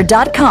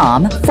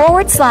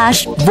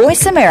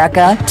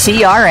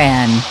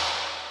twitter.com/VoiceAmericaTRN.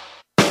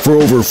 For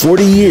over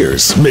 40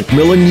 years,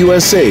 McMillan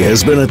USA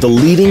has been at the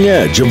leading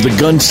edge of the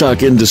gun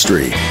stock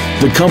industry.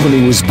 The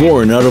company was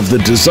born out of the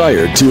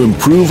desire to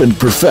improve and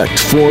perfect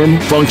form,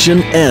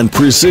 function, and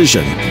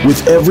precision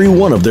with every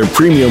one of their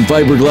premium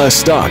fiberglass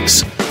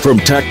stocks. From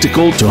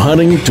tactical to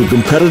hunting to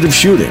competitive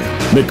shooting,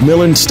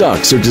 McMillan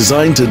stocks are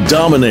designed to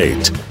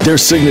dominate. Their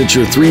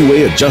signature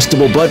 3-way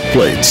adjustable butt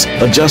plates,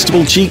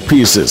 adjustable cheek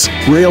pieces,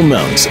 rail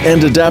mounts,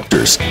 and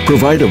adapters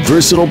provide a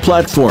versatile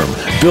platform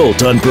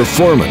built on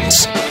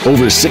performance.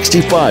 Over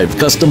 65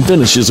 custom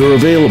finishes are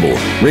available,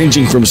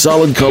 ranging from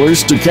solid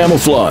colors to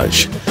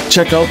camouflage.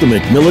 Check out the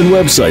McMillan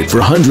website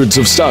for hundreds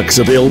of stocks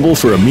available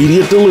for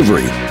immediate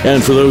delivery.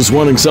 And for those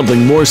wanting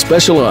something more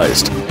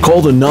specialized,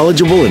 call the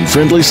knowledgeable and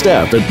friendly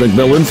staff at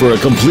McMillan for a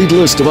complete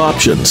list of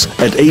options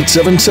at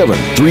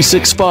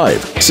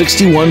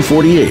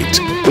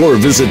 877-365-6148 or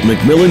visit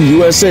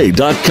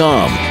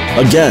McMillanUSA.com.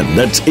 Again,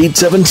 that's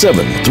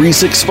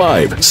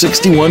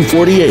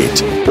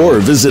 877-365-6148 or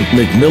visit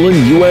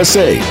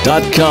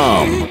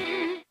McMillanUSA.com.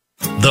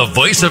 The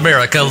Voice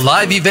America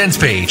Live Events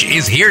page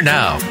is here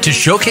now to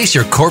showcase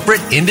your corporate,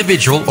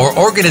 individual, or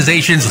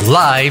organization's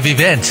live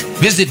event.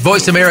 Visit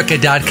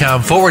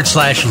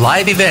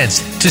voiceamerica.com/live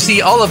events to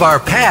see all of our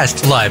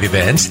past live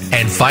events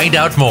and find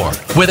out more.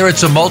 Whether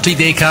it's a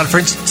multi-day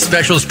conference,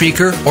 special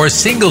speaker, or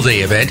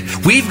single-day event,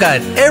 we've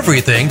got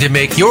everything to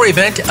make your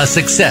event a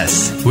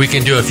success. We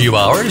can do a few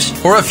hours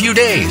or a few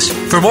days.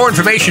 For more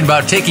information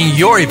about taking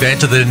your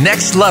event to the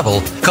next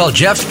level, call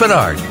Jeff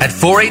Spinard at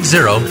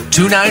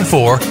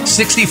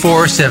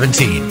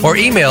 480-294-6417 or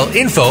email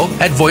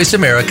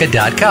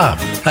info@voiceamerica.com.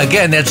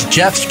 Again, that's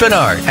Jeff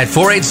Spinard at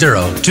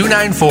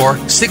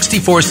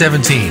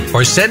 480-294-6417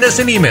 or send us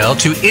an email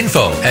to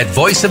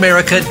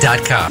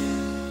info@voiceamerica.com.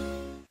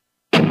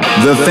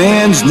 The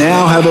fans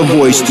now have a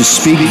voice to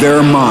speak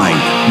their mind.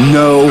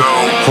 No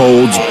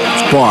holds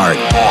barred.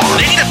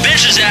 They need to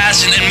bench his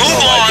ass and then move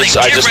on.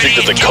 I just think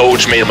that the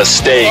coach made a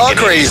mistake. All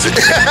crazy.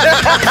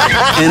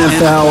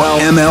 NFL,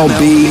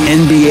 MLB,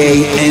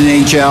 NBA,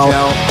 NHL.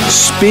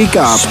 Speak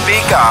up.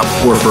 Speak up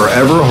or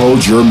forever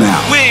hold your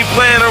mouth. We ain't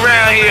playing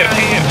around here.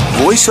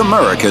 Voice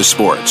America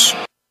Sports.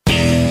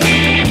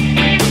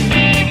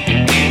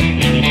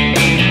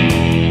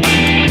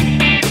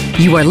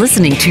 You are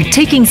listening to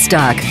Taking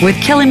Stock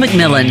with Kelly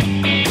McMillan.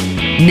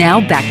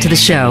 Now back to the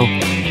show.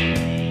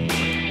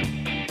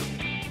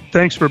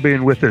 Thanks for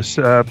being with us.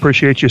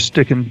 Appreciate you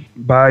sticking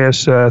by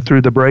us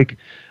through the break.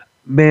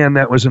 Man,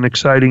 that was an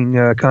exciting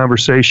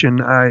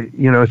conversation.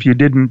 If you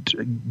didn't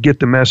get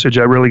the message,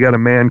 I really got a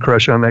man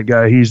crush on that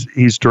guy.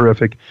 He's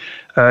terrific.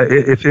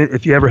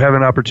 If you ever have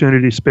an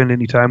opportunity to spend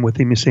any time with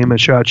him, you see him at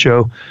SHOT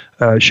Show,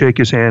 shake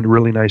his hand.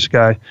 Really nice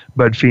guy.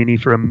 Bud Feeney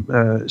from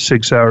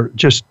Sig Sauer,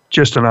 just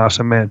an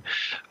awesome man.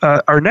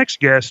 Our next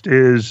guest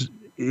is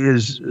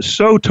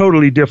so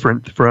totally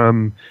different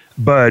from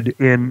Bud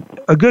in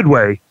a good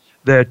way,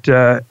 that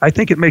I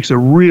think it makes a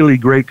really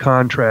great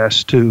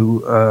contrast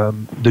to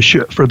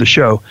the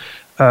show.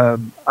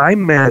 I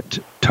met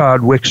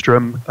Todd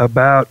Wickstrom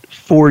about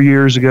 4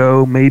 years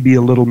ago, maybe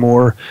a little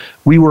more.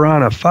 We were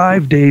on a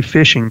 5-day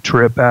fishing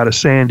trip out of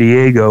San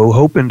Diego,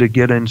 hoping to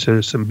get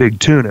into some big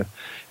tuna.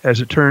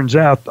 As it turns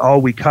out,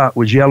 all we caught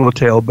was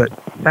yellowtail, but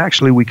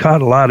actually we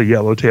caught a lot of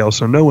yellowtail,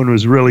 so no one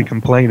was really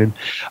complaining.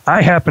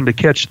 I happened to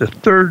catch the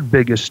third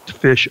biggest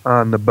fish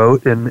on the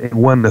boat and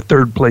won the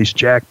third place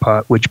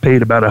jackpot, which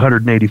paid about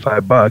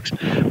 $185,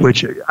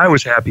 which I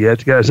was happy at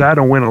because I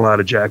don't win a lot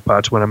of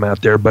jackpots when I'm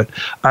out there. But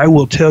I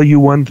will tell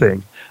you one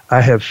thing. I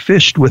have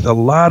fished with a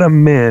lot of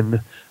men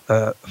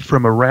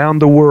from around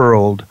the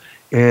world,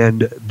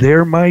 and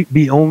there might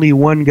be only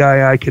one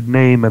guy I could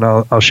name, and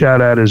I'll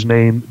shout out his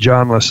name,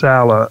 John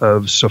LaSala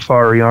of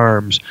Safari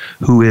Arms,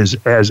 who is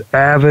as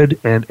avid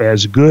and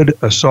as good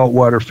a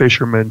saltwater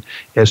fisherman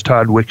as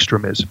Todd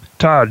Wickstrom is.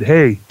 Todd,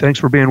 hey, thanks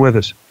for being with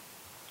us.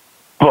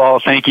 Well,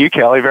 thank you,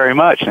 Kelly, very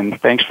much, and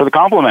thanks for the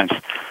compliments.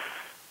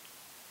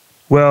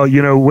 Well,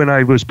 when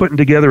I was putting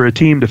together a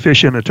team to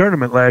fish in a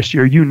tournament last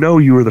year, you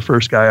were the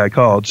first guy I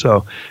called.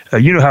 So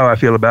you know how I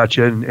feel about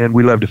you, and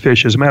we love to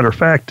fish. As a matter of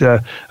fact,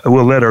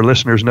 we'll let our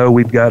listeners know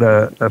we've got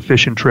a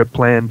fishing trip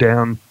planned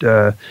down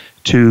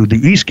to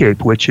the East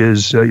Cape, which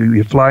is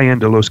you fly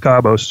into Los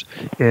Cabos,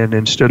 and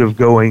instead of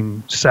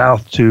going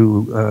south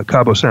to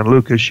Cabo San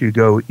Lucas, you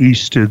go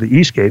east to the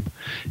East Cape,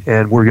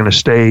 and we're going to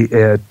stay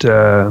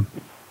at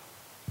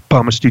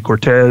Palmas de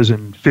Cortez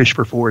and fish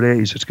for 4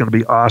 days. It's going to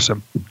be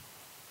awesome.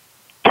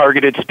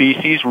 Targeted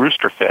species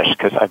roosterfish,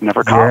 because I've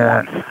never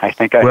caught one. I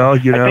think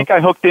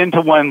I hooked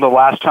into one the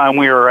last time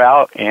we were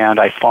out, and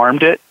I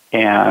farmed it.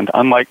 And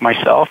unlike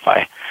myself,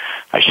 I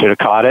should have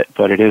caught it,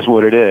 but it is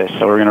what it is.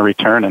 So we're going to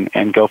return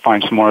and go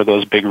find some more of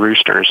those big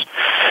roosters.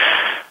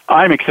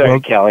 I'm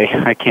excited, Kelly.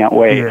 I can't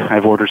wait. Yeah.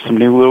 I've ordered some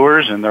new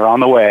lures, and they're on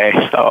the way.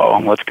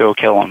 So let's go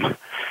kill them.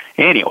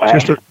 Anyway,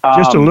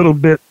 just a little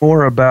bit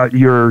more about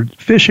your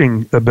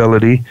fishing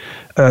ability.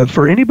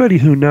 For anybody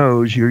who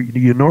knows,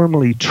 you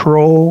normally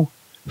troll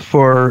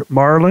for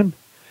marlin,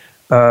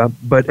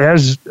 but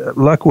as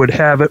luck would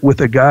have it,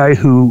 with a guy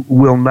who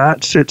will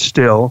not sit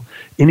still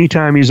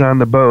anytime he's on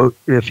the boat,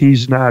 if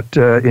he's not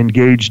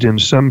engaged in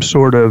some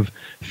sort of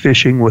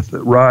fishing with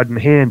rod in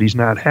hand, he's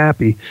not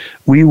happy.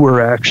 We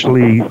were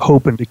actually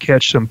hoping to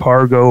catch some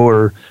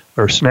pargo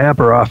or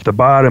snapper off the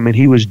bottom, and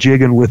he was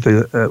jigging with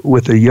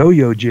a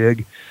yo-yo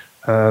jig,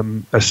 a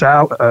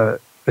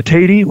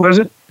Tatey, was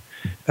it?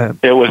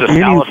 It was a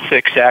Salis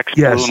 6X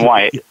blue and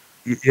white.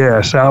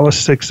 Yeah, Salas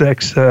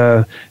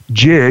 6X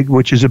jig,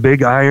 which is a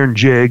big iron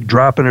jig,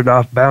 bouncing it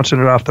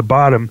off the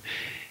bottom.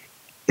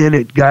 And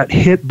it got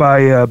hit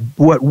by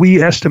what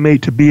we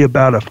estimate to be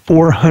about a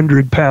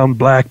 400-pound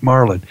black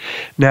marlin.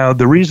 Now,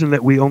 the reason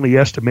that we only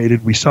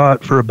estimated, we saw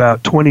it for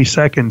about 20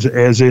 seconds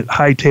as it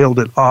hightailed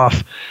it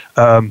off.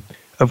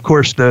 Of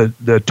course,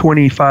 the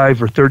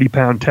 25 or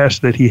 30-pound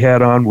test that he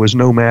had on was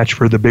no match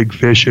for the big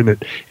fish, and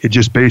it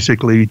just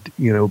basically,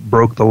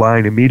 broke the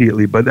line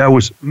immediately. But that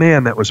was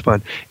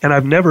fun. And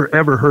I've never,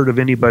 ever heard of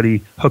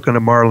anybody hooking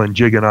a marlin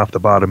jigging off the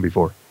bottom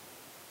before.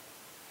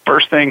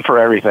 First thing for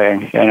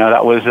everything.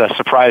 That was a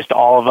surprise to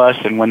all of us.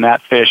 And when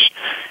that fish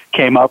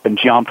came up and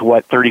jumped,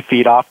 30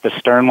 feet off the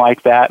stern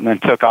like that and then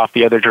took off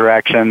the other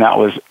direction, that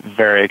was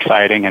very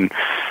exciting. And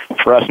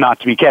for us not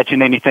to be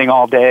catching anything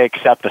all day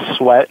except the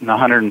sweat and the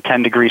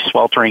 110-degree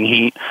sweltering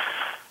heat,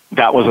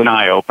 that was an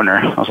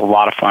eye-opener. That was a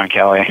lot of fun,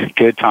 Kelly.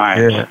 Good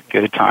times. Yeah.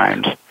 Good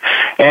times.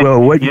 And,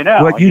 well,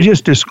 what you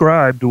just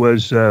described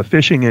was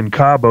fishing in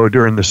Cabo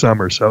during the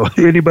summer. So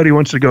anybody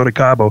wants to go to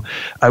Cabo,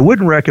 I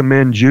wouldn't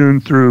recommend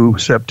June through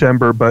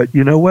September, but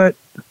you know what?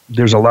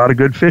 There's a lot of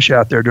good fish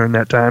out there during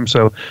that time.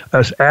 So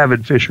us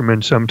avid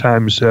fishermen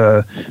sometimes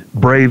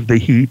brave the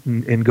heat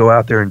and go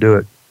out there and do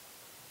it.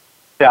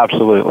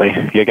 Absolutely.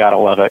 You got to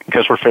love it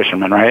because we're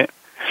fishermen, right?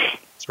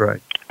 That's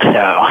right.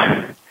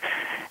 So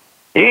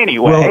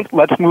anyway,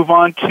 let's move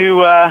on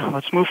to,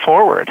 let's move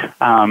forward.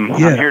 I'm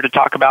here to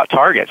talk about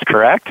targets,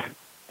 correct?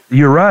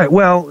 You're right.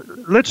 Well,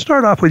 let's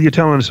start off with you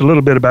telling us a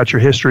little bit about your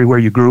history, where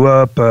you grew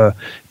up,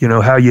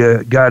 how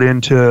you got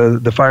into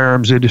the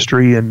firearms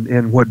industry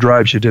and what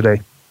drives you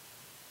today.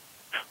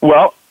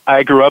 Well,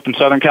 I grew up in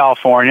Southern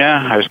California.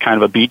 I was kind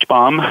of a beach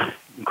bum,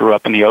 grew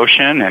up in the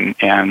ocean,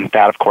 and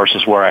that, of course,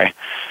 is where I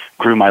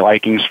grew my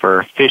likings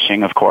for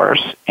fishing, of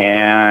course.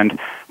 And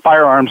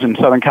firearms in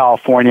Southern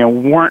California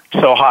weren't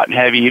so hot and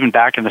heavy even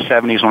back in the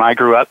 70s when I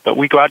grew up, but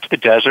we go out to the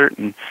desert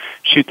and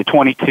shoot the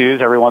 22s.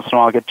 Every once in a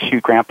while I get to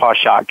shoot Grandpa's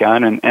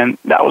shotgun, and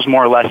that was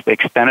more or less the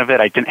extent of it.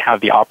 I didn't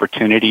have the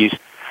opportunities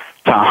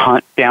to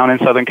hunt down in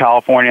Southern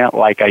California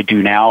like I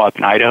do now up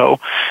in Idaho,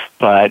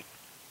 but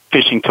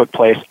fishing took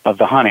place of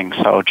the hunting,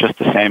 so just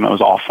the same, it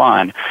was all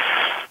fun.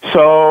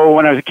 So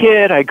when I was a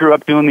kid, I grew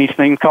up doing these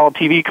things called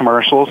TV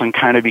commercials and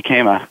kind of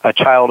became a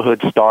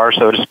childhood star,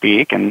 so to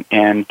speak,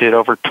 and did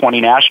over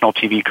 20 national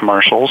TV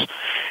commercials.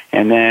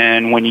 And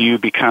then when you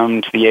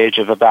become to the age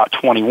of about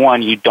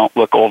 21, you don't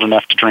look old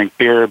enough to drink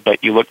beer,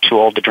 but you look too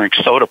old to drink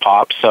soda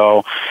pop.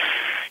 So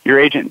your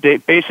agent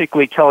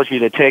basically tells you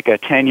to take a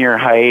 10-year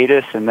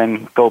hiatus and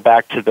then go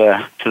back to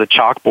the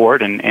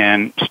chalkboard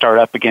and start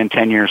up again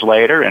 10 years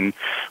later. And,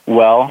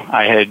 well,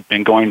 I had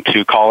been going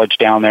to college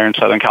down there in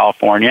Southern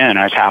California, and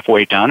I was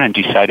halfway done and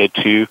decided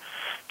to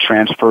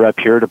transfer up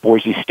here to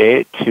Boise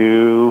State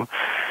to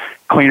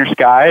cleaner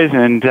skies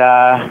and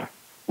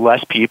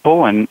less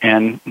people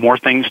and more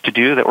things to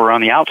do that were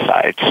on the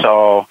outside.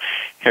 So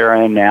here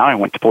I am now. I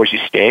went to Boise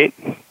State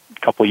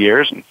couple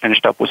years and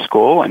finished up with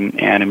school, and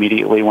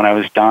immediately when I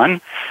was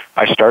done,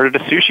 I started a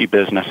sushi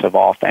business of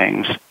all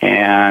things.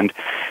 And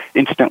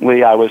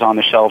instantly I was on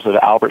the shelves of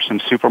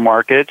Albertsons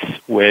supermarkets,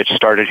 which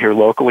started here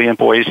locally in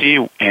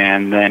Boise,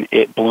 and then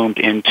it bloomed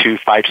into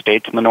 5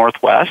 states in the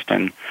Northwest.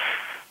 And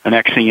the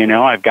next thing you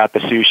know, I've got the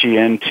sushi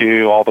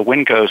into all the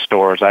Winco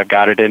stores. I've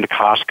got it into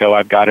Costco.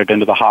 I've got it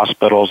into the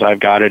hospitals. I've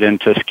got it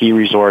into ski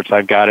resorts.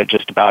 I've got it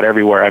just about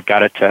everywhere. I've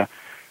got it to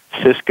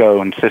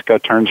Cisco, and Cisco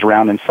turns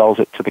around and sells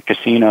it to the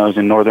casinos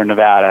in northern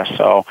Nevada.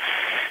 So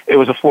it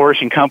was a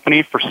flourishing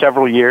company for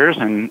several years,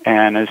 and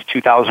as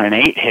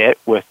 2008 hit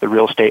with the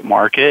real estate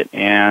market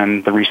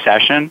and the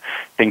recession,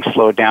 things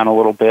slowed down a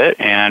little bit,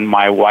 and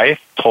my wife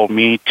told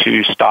me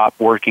to stop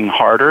working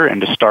harder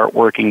and to start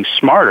working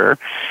smarter.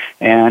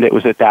 And it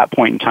was at that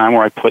point in time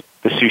where I put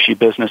the sushi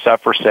business up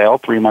for sale.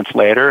 3 months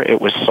later,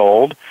 it was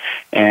sold,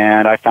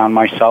 and I found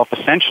myself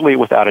essentially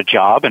without a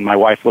job, and my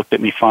wife looked at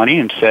me funny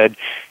and said,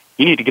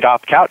 "You need to get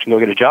off the couch and go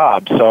get a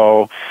job."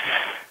 So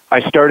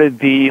I started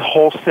the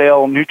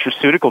wholesale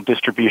nutraceutical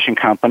distribution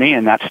company,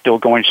 and that's still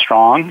going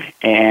strong.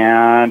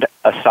 And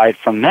aside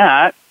from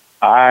that,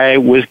 I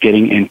was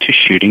getting into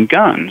shooting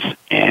guns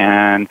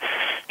and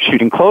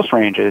shooting close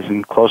ranges,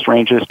 and close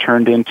ranges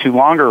turned into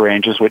longer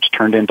ranges, which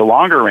turned into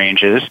longer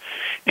ranges.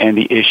 And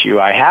the issue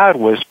I had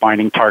was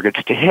finding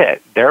targets to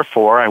hit.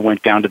 Therefore, I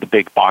went down to the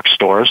big box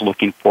stores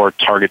looking for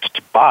targets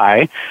to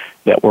buy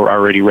that were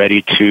already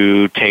ready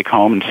to take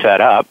home and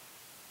set up.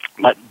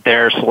 But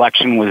their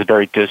selection was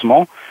very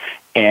dismal,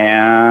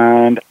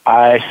 and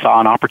I saw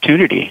an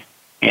opportunity,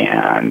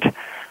 and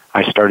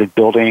I started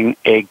building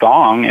a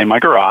gong in my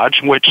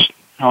garage, which,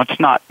 it's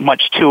not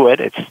much to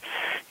it. It's,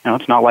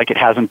 it's not like it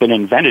hasn't been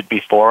invented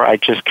before. I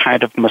just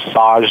kind of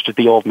massaged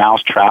the old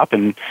mousetrap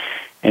and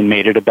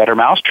made it a better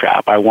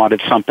mousetrap. I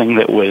wanted something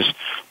that was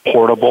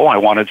portable. I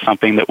wanted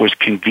something that was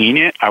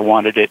convenient. I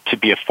wanted it to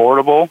be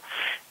affordable.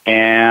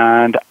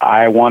 And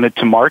I wanted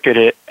to market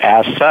it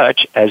as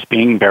such, as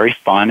being very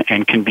fun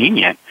and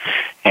convenient.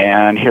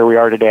 And here we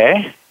are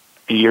today,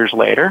 years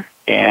later,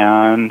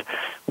 and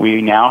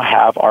we now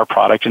have our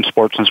product in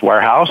Sportsman's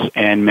Warehouse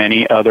and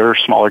many other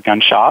smaller gun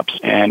shops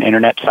and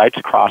internet sites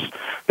across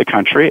the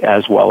country,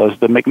 as well as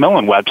the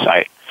McMillan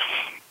website.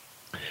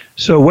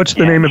 So what's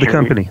the name of the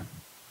company?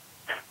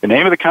 The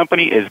name of the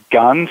company is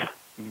Guns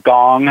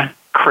Gong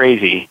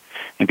Crazy.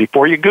 And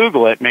before you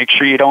Google it, make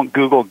sure you don't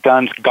Google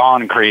Guns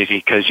Gone Crazy,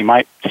 because you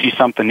might see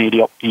something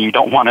you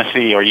don't want to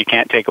see or you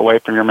can't take away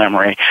from your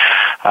memory.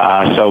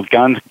 So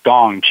Guns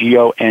Gong,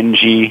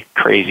 G-O-N-G,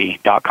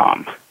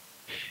 crazy.com.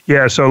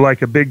 Yeah, so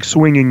like a big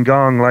swinging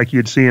gong like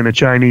you'd see in a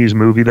Chinese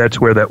movie, that's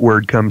where that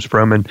word comes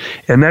from.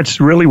 And that's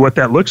really what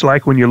that looks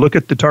like when you look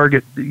at the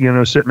target,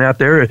 sitting out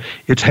there.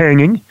 It's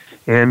hanging,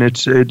 and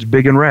it's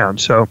big and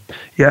round. So,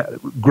 yeah,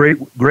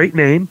 great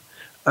name.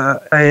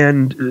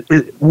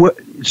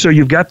 So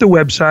you've got the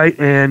website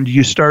and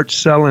you start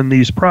selling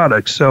these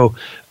products. So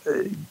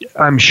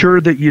I'm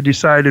sure that you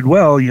decided,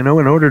 well, in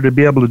order to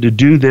be able to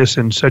do this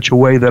in such a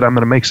way that I'm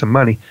going to make some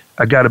money,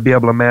 I got to be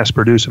able to mass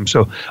produce them.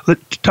 So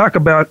let's talk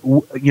about,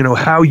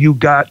 how you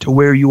got to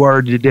where you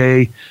are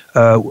today,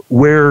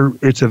 where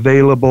it's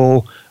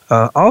available,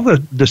 all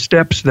the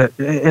steps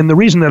and the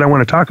reason that I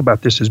want to talk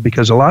about this is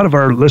because a lot of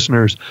our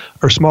listeners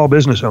are small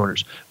business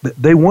owners.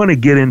 They want to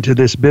get into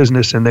this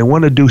business and they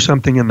want to do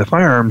something in the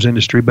firearms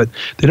industry, but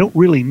they don't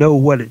really know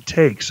what it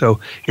takes. So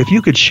if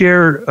you could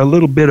share a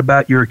little bit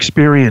about your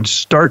experience,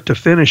 start to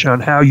finish,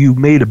 on how you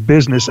made a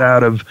business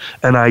out of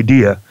an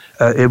idea,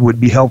 it would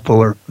be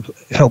helpful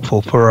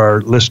for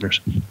our listeners.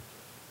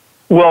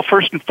 Well,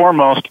 first and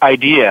foremost,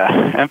 idea,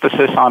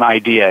 emphasis on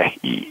idea.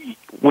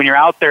 When you're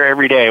out there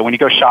every day, when you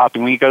go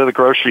shopping, when you go to the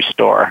grocery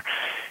store,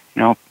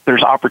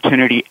 there's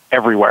opportunity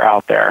everywhere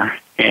out there.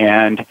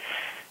 And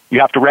you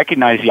have to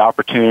recognize the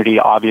opportunity,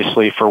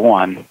 obviously, for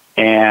one.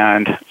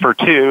 And for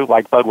two,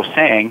 like Bud was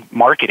saying,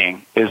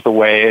 marketing is the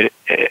way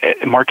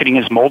marketing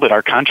has molded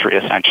our country,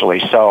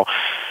 essentially. So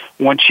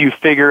once you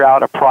figure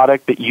out a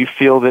product that you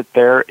feel that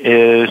there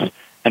is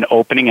an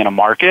opening in a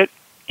market,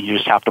 you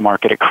just have to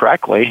market it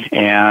correctly.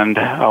 And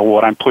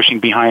what I'm pushing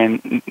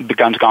behind the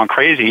Guns Gone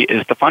Crazy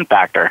is the fun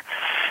factor.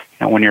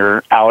 When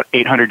you're out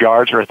 800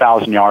 yards or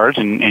 1,000 yards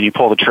and you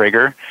pull the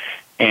trigger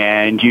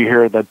and you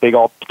hear the big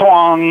old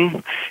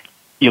twang,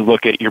 you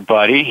look at your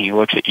buddy, he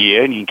looks at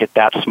you, and you get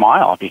that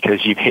smile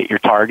because you've hit your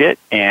target.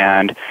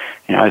 And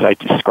as I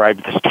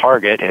described this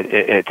target,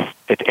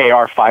 it's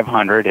AR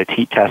 500. It's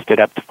heat tested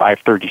up to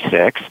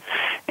 536,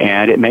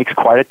 and it makes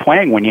quite a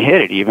twang when you hit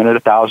it, even at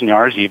 1,000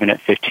 yards, even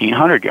at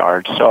 1,500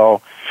 yards.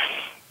 So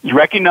you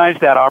recognize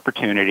that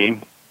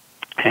opportunity,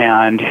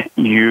 and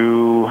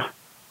you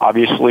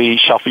obviously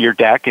shuffle your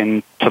deck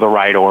into the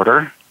right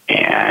order,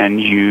 and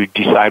you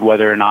decide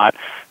whether or not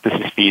this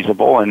is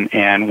feasible.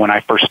 And when I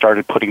first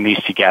started putting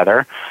these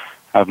together,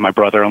 I have my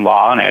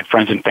brother-in-law, and I had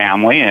friends and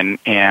family,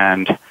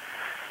 and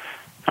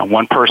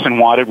one person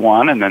wanted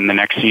one, and then the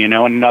next thing you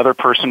know, another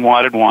person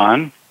wanted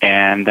one.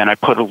 And then I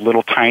put a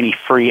little tiny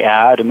free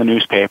ad in the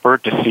newspaper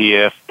to see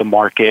if the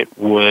market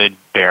would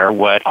bear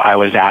what I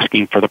was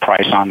asking for the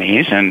price on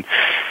these. And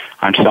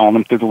I'm selling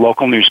them through the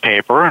local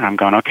newspaper, and I'm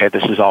going, okay,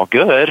 this is all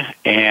good.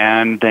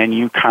 And then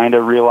you kind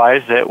of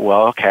realize that,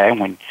 well, okay,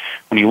 when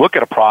you look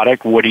at a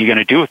product, what are you going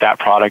to do with that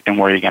product, and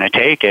where are you going to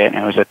take it?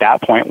 And it was at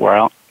that point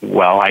where,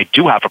 well, I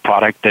do have a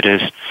product that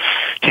is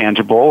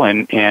tangible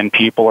and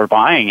people are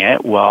buying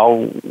it.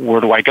 Well, where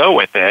do I go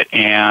with it?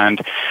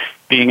 And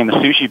being in the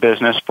sushi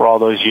business for all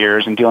those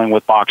years and dealing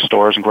with box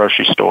stores and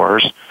grocery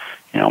stores,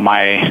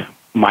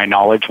 my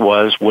knowledge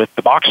was with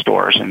the box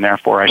stores, and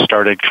therefore I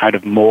started kind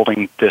of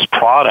molding this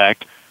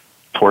product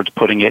towards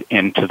putting it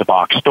into the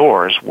box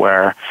stores,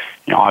 where,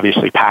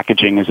 obviously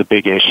packaging is a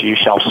big issue,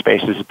 shelf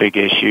space is a big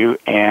issue,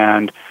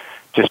 and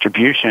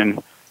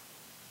distribution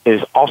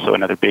is also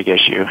another big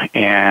issue.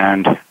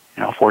 And,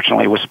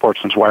 fortunately with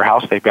Sportsman's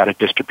Warehouse, they've got a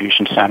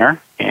distribution center,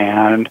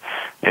 and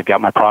they've got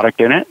my product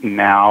in it, and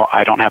now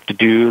I don't have to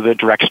do the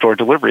direct store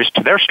deliveries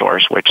to their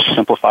stores, which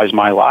simplifies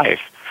my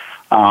life.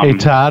 Hey,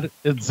 Todd,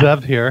 it's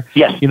Zev here.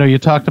 Yes. You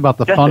talked about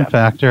the fun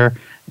factor,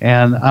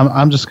 and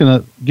I'm just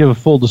going to give a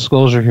full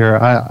disclosure here.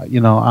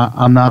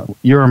 I'm not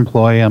your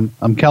employee.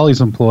 I'm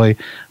Kelly's employee,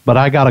 but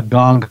I got a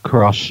gong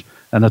crush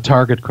and a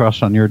target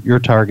crush on your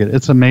target.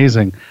 It's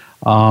amazing.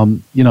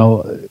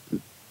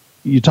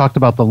 You talked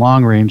about the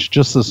long range.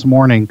 Just this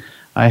morning,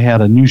 I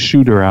had a new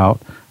shooter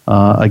out,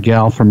 a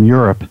gal from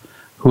Europe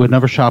who had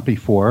never shot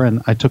before,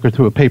 and I took her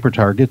through a paper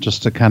target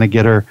just to kind of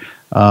get her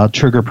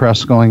trigger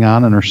press going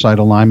on and her sight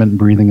alignment and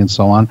breathing and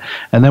so on.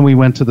 And then we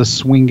went to the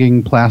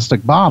swinging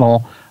plastic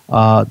bottle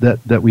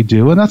that we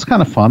do, and that's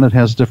kind of fun. It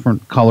has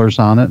different colors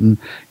on it, and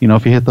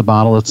if you hit the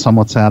bottle, it's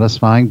somewhat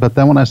satisfying. But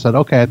then when I said,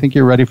 okay, I think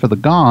you're ready for the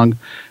gong,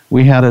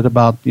 we had it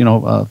about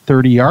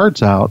 30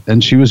 yards out,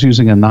 and she was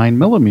using a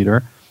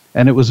 9mm,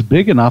 and it was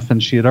big enough,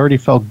 and she had already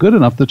felt good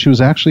enough that she was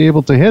actually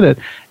able to hit it,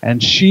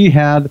 and she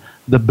had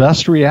the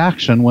best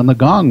reaction when the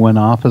gong went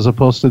off as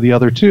opposed to the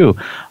other two.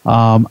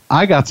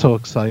 I got so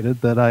excited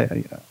that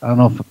I don't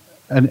know if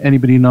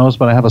anybody knows,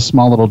 but I have a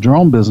small little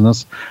drone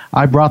business.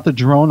 I brought the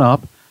drone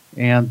up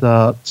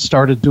and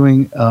started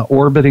doing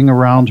orbiting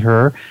around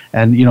her,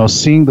 and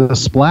seeing the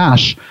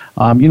splash.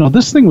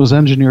 This thing was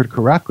engineered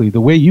correctly.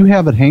 The way you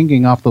have it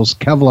hanging off those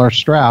Kevlar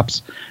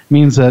straps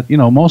means that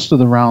most of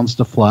the rounds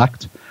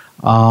deflect,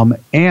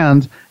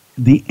 and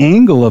the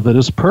angle of it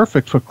is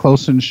perfect for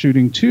close-in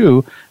shooting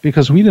too,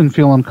 because we didn't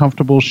feel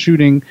uncomfortable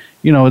shooting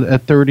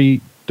at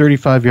 30,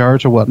 35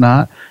 yards or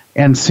whatnot,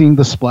 and seeing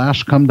the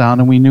splash come down,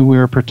 and we knew we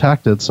were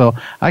protected. So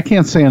I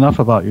can't say enough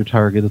about your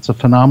target. It's a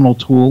phenomenal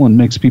tool and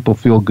makes people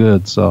feel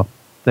good. So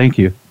thank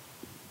you.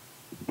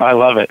 I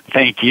love it.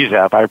 Thank you,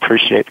 Zev. I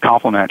appreciate the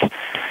compliments. It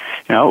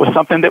was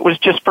something that was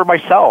just for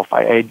myself.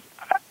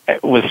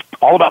 It was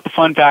all about the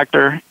fun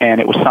factor,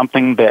 and it was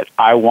something that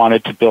I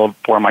wanted to build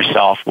for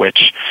myself,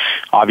 which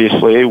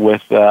obviously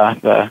with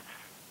our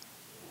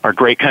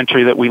great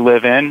country that we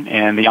live in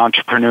and the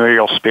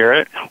entrepreneurial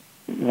spirit,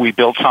 we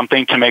built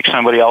something to make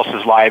somebody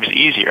else's lives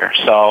easier.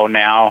 So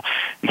now,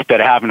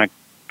 instead of having to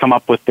come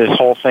up with this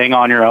whole thing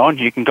on your own,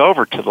 you can go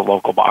over to the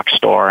local box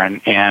store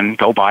and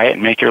go buy it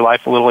and make your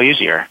life a little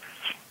easier.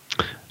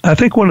 I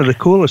think one of the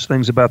coolest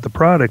things about the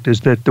product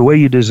is that the way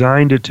you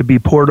designed it to be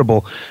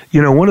portable.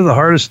 One of the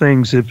hardest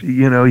things, if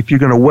you're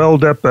going to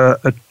weld up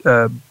a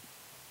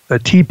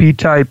teepee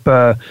type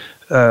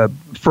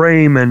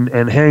frame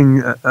and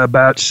hang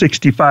about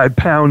 65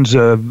 pounds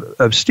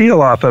of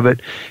steel off of it,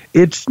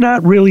 it's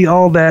not really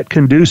all that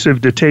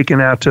conducive to taking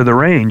out to the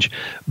range.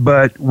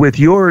 But with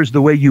yours,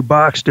 the way you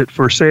boxed it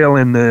for sale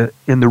in the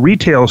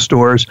retail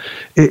stores,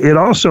 it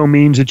also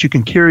means that you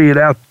can carry it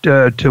out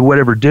to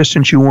whatever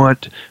distance you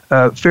want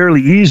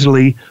fairly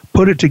easily,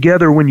 put it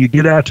together when you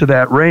get out to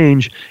that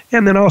range,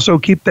 and then also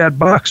keep that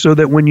box so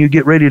that when you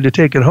get ready to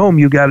take it home,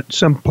 you got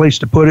some place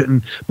to put it,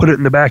 and put it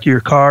in the back of your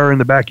car or in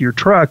the back of your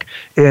truck,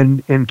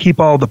 and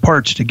keep all the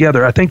parts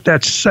together. I think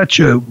that's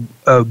such a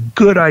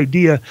good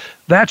idea.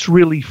 That's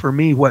really, for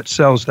me, what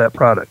sells that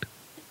product.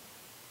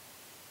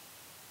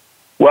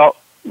 Well,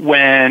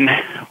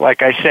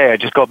 like I say, I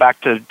just go back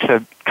to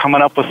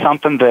coming up with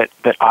something that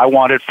I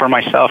wanted for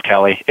myself,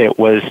 Kelly. It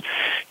was,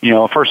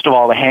 first of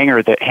all, the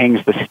hanger that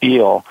hangs the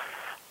steel.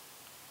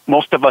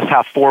 Most of us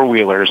have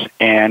four-wheelers,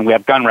 and we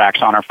have gun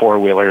racks on our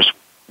four-wheelers.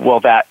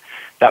 Well, that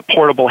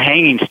portable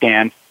hanging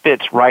stand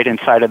fits right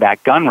inside of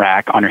that gun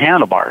rack on your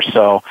handlebars.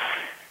 So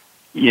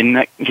you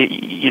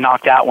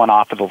knock that one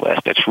off of the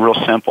list. It's real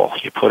simple.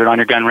 You put it on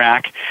your gun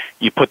rack.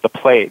 You put the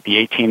plate, the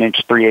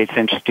 18-inch,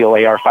 3/8-inch steel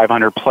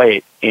AR-500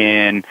 plate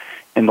in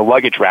the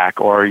luggage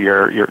rack or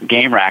your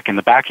game rack in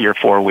the back of your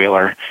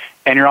four-wheeler,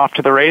 and you're off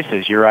to the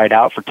races. You ride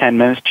out for 10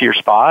 minutes to your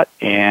spot,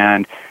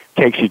 and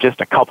it takes you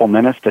just a couple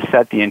minutes to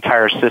set the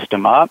entire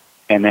system up,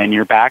 and then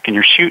you're back and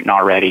you're shooting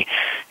already.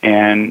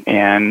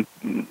 And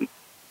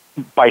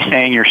by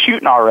saying you're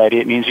shooting already,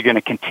 it means you're going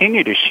to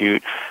continue to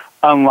shoot,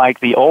 unlike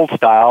the old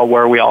style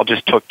where we all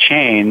just took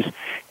chains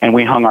and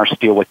we hung our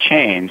steel with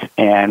chains.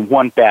 And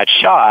one bad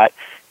shot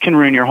can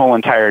ruin your whole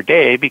entire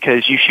day,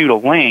 because you shoot a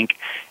link,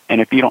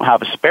 and if you don't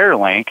have a spare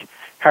link,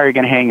 how are you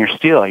going to hang your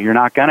steel? You're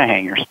not going to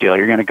hang your steel.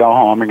 You're going to go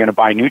home, you're going to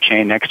buy a new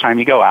chain next time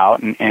you go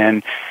out,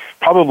 and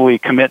probably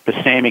commit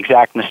the same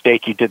exact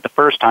mistake you did the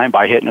first time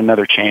by hitting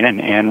another chain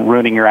and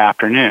ruining your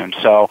afternoon.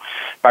 So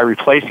by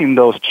replacing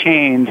those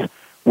chains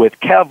with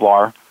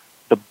Kevlar,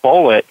 the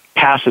bullet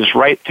passes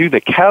right through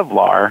the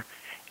Kevlar,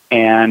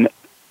 and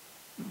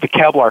the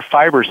Kevlar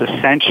fibers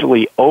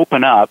essentially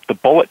open up, the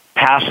bullet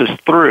passes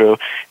through,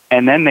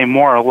 and then they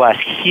more or less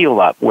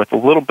heal up with a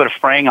little bit of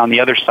fraying on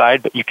the other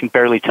side, but you can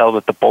barely tell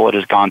that the bullet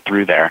has gone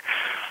through there.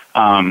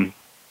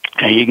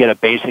 And you get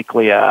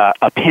basically a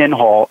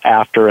pinhole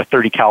after a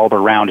 .30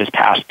 caliber round has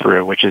passed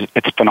through,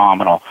 it's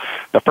phenomenal.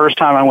 The first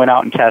time I went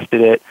out and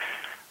tested it,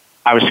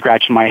 I was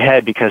scratching my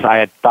head because I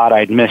had thought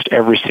I'd missed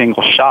every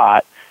single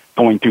shot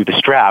going through the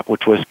strap,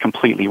 which was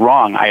completely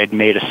wrong. I had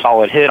made a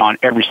solid hit on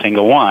every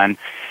single one.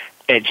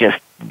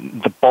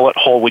 The bullet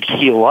hole would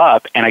heal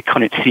up, and I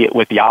couldn't see it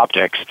with the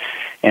optics.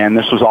 And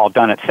this was all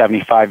done at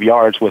 75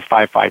 yards with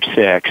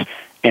 5.56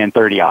 and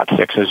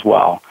 30-06 as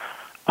well.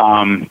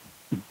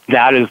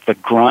 That is the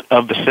grunt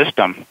of the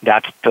system.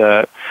 That's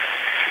what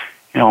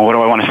do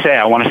I want to say?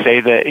 I want to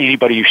say that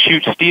anybody who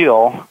shoots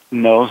steel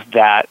knows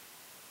that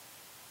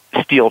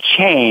steel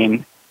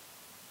chain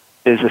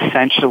is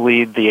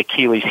essentially the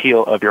Achilles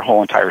heel of your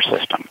whole entire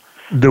system.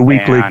 The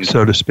weak link,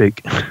 so to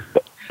speak.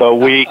 The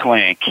weak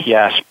link,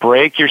 yes.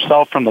 Break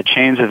yourself from the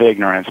chains of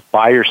ignorance.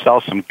 Buy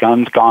yourself some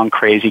Guns Gone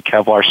Crazy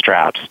Kevlar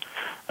straps.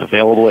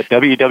 Available at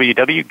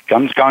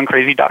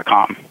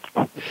www.gunsgonecrazy.com.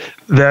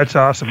 That's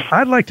awesome.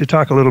 I'd like to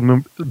talk a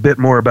little bit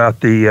more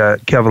about the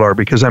Kevlar,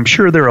 because I'm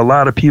sure there are a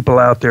lot of people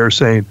out there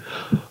saying,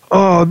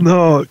 oh,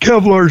 no,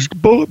 Kevlar's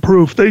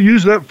bulletproof. They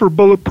use that for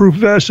bulletproof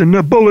vests, and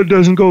the bullet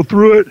doesn't go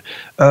through it.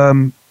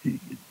 When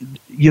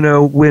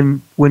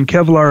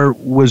Kevlar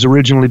was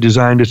originally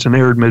designed, it's an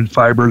aramid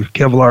fiber.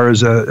 Kevlar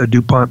is a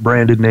DuPont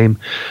branded name.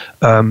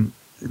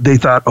 They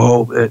thought,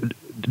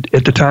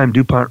 at the time,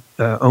 DuPont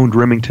owned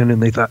Remington,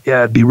 and they thought, yeah,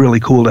 it'd be really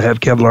cool to have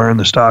Kevlar in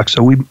the stock.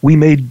 So we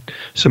made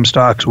some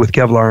stocks with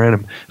Kevlar in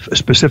them,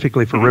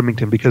 specifically for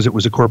Remington, because it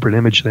was a corporate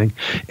image thing.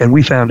 And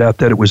we found out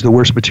that it was the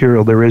worst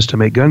material there is to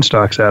make gun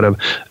stocks out of.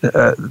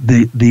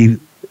 The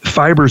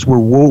fibers were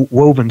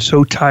woven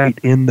so tight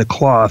in the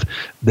cloth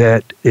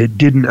that it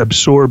didn't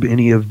absorb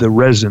any of the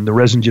resin. The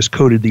resin just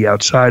coated the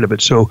outside of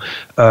it. So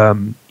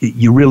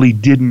you really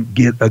didn't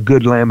get a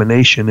good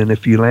lamination. And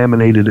if you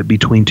laminated it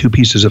between two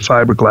pieces of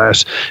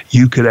fiberglass,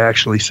 you could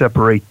actually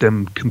separate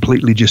them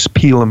completely, just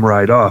peel them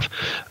right off.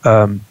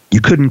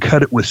 You couldn't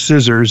cut it with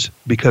scissors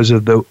because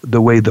of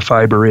the way the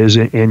fiber is,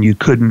 and you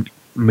couldn't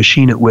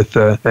machine it with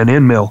an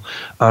end mill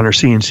on our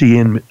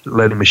CNC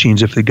inletting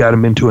machines. If they got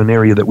them into an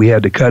area that we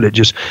had to cut, it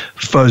just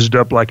fuzzed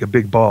up like a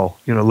big ball,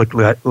 looked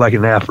like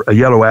a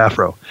yellow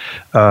afro.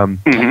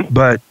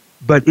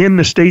 But in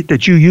the state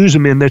that you use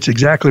them in, that's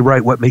exactly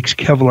right. What makes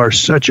Kevlar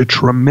such a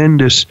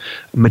tremendous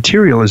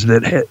material is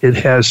that it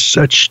has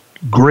such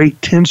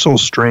great tensile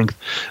strength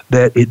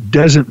that it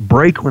doesn't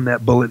break when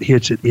that bullet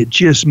hits it. It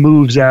just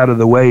moves out of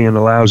the way and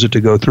allows it to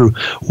go through.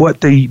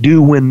 What they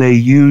do when they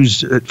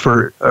use it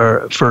for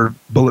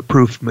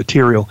bulletproof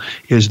material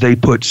is they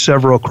put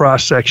several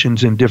cross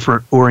sections in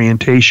different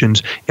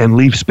orientations and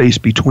leave space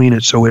between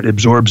it so it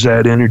absorbs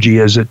that energy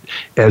as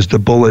the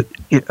bullet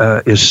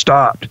is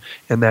stopped,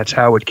 and that's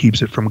how it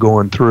keeps it from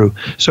going through.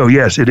 So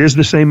yes, it is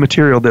the same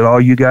material that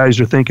all you guys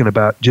are thinking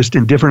about, just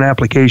in different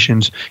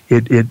applications.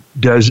 It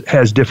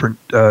has different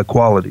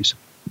qualities.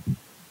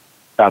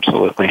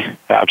 Absolutely.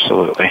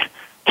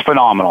 It's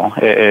phenomenal.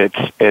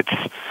 It's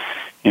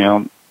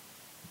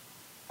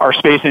our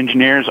space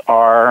engineers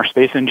are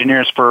space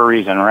engineers for a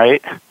reason,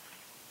 right?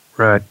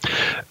 Right.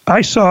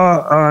 I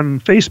saw on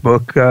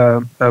Facebook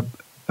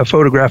a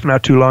photograph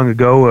not too long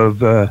ago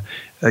of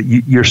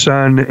your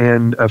son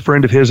and a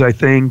friend of his, I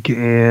think,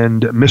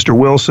 and Mr.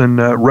 Wilson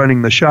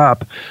running the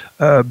shop.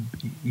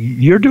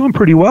 You're doing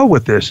pretty well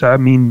with this. I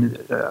mean,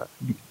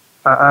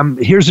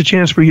 here's a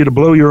chance for you to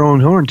blow your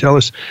own horn. Tell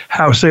us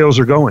how sales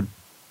are going.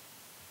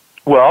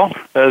 Well,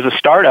 as a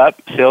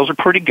startup, sales are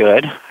pretty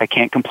good. I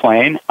can't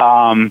complain.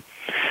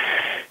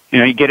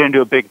 You get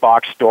into a big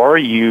box store,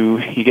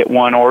 you get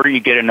one order,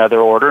 you get another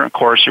order. Of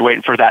course, you're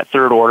waiting for that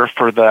third order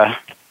for the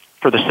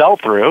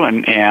sell-through,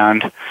 and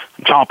I'm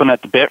chomping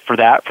at the bit for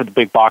that for the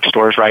big box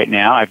stores right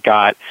now. I've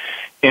got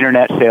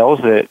internet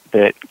sales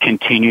that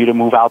continue to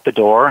move out the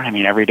door. I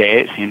mean, every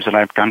day it seems that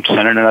I'm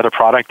sending another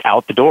product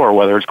out the door,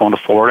 whether it's going to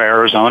Florida,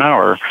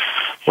 Arizona,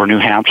 or New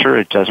Hampshire.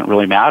 It doesn't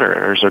really matter.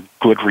 There's a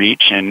good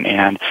reach,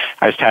 and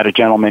I just had a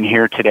gentleman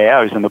here today.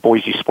 I was in the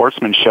Boise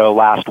Sportsman Show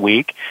last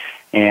week,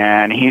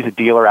 and he's a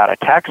dealer out of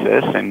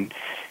Texas, and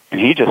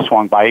he just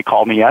swung by. He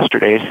called me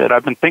yesterday. He said,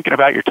 I've been thinking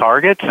about your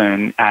targets,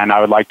 and I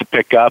would like to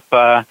pick up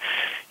a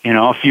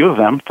few of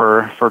them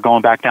for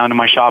going back down to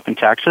my shop in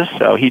Texas.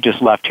 So he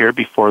just left here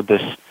before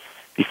this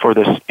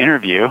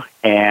interview,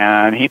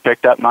 and he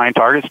picked up 9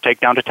 targets to take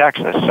down to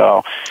Texas.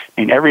 So,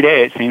 I mean, every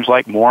day it seems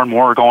like more and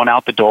more are going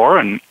out the door,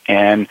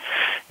 and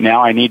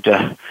now I need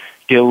to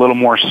get a little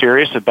more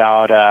serious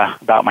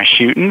about my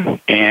shooting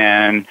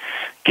and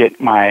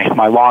get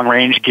my long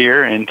range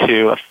gear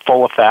into a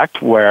full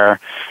effect where,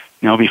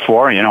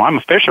 before, I'm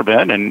a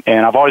fisherman and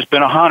I've always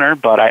been a hunter,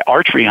 but I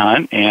archery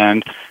hunt,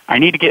 and I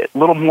need to get a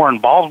little more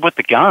involved with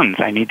the guns.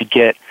 I need to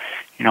get,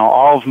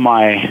 all of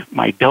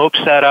my dope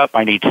set up.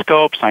 I need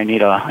scopes. I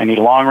need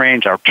a long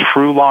range, a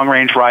true long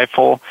range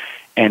rifle,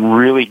 and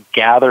really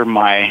gather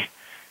my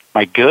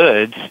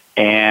goods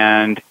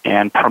and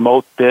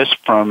promote this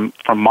from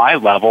my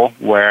level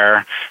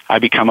where I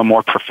become a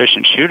more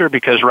proficient shooter,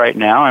 because right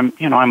now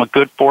I'm a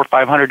good 400 or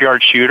 500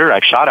 yard shooter.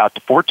 I've shot out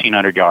to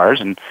 1,400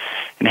 yards and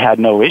had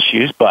no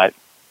issues, but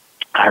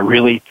I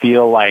really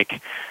feel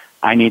like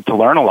I need to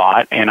learn a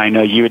lot. And I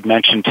know you had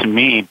mentioned to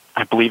me,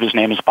 I believe his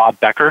name is Bob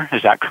Becker.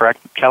 Is that correct,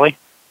 Kelly?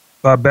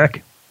 Bob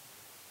Beck.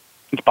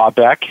 It's Bob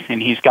Beck,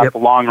 and he's got the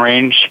long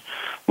range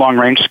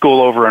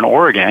school over in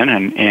Oregon,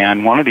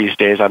 and one of these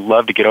days I'd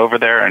love to get over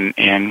there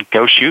and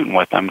go shooting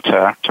with them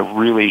to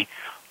really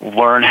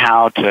learn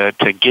how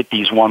to get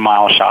these 1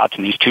 mile shots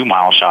and these 2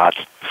 mile shots.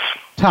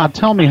 Todd,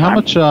 tell me, how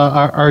much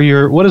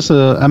what is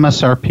the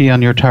MSRP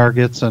on your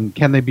targets, and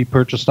can they be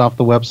purchased off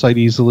the website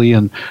easily,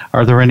 and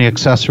are there any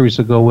accessories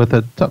that go with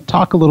it?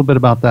 Talk a little bit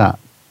about that.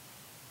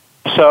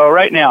 So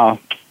right now,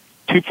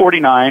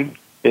 $249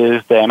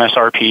 is the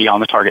MSRP on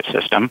the target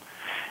system,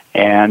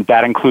 and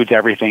that includes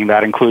everything.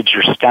 That includes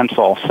your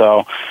stencil.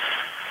 So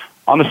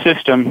on the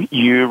system,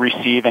 you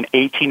receive an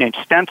 18-inch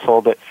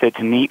stencil that fits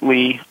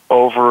neatly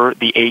over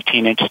the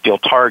 18-inch steel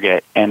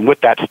target, and with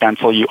that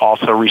stencil, you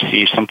also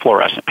receive some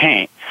fluorescent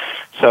paint.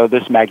 So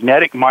this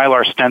magnetic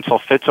Mylar stencil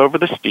fits over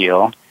the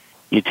steel.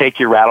 You take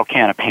your rattle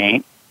can of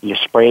paint, you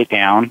spray it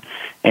down,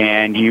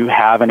 and you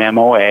have an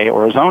MOA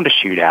or a zone to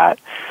shoot at.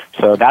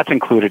 So that's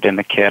included in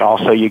the kit.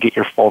 Also, you get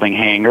your folding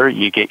hanger,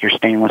 you get your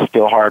stainless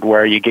steel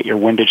hardware, you get your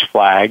windage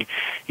flag,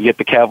 you get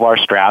the Kevlar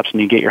straps,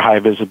 and you get your high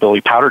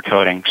visibility powder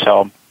coating.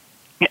 So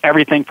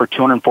everything for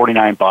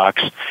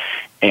 $249,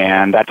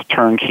 and that's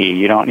turnkey.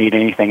 You don't need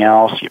anything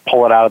else. You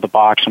pull it out of the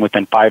box, and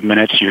within 5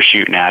 minutes, you're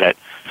shooting at it.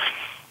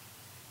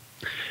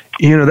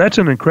 That's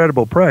an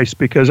incredible price,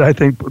 because I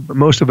think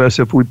most of us,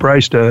 if we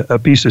priced a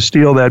piece of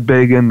steel that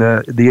big in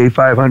the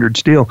A500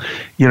 steel,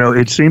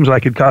 it seems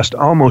like it cost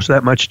almost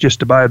that much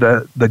just to buy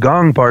the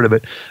gong part of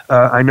it.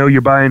 I know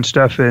you're buying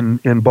stuff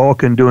in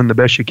bulk and doing the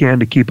best you can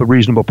to keep a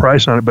reasonable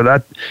price on it,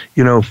 but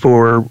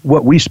for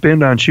what we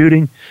spend on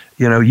shooting,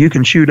 you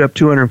can shoot up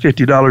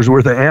 $250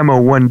 worth of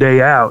ammo one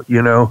day out,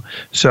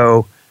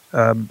 so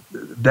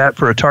that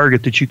for a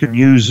target that you can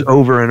use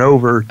over and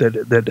over,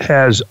 that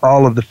has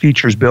all of the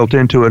features built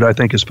into it, I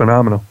think is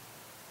phenomenal.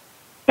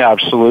 Yeah,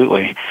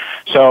 absolutely.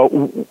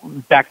 So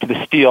back to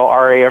the steel,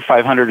 our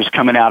AR-500 is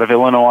coming out of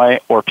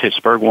Illinois or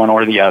Pittsburgh, one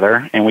or the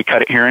other, and we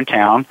cut it here in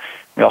town.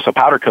 We also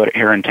powder coat it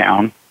here in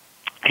town.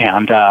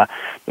 And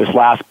this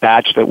last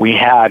batch that we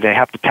had, they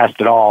have to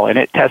test it all, and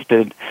it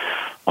tested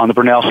on the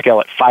Burnell scale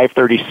at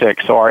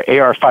 536. So our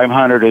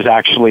AR-500 is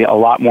actually a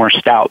lot more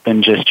stout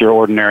than just your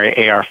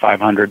ordinary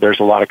AR-500. There's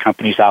a lot of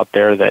companies out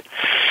there that,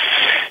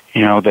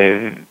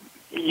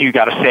 you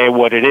got to say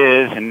what it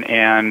is,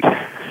 and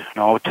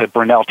to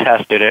Burnell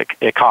test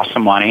it costs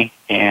some money,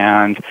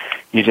 and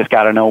you just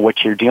got to know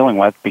what you're dealing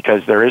with,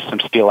 because there is some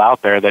steel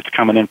out there that's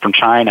coming in from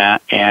China,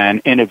 and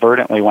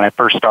inadvertently, when I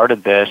first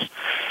started this,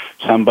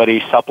 somebody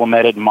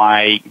supplemented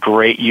my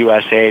great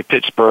USA,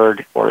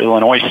 Pittsburgh, or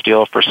Illinois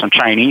steel for some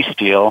Chinese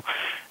steel.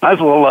 I was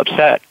a little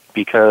upset,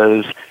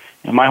 because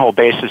my whole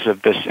basis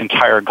of this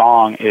entire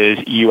gong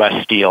is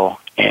U.S.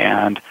 steel,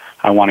 and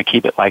I want to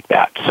keep it like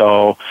that.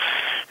 So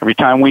every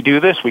time we do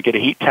this, we get a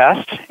heat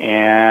test,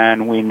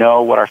 and we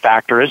know what our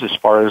factor is as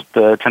far as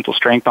the tensile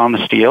strength on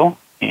the steel,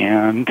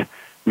 and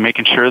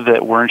making sure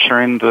that we're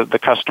ensuring the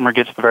customer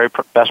gets the very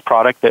best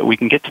product that we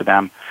can get to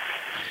them.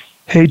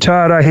 Hey,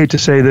 Todd, I hate to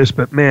say this,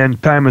 but man,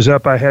 time is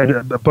up. I had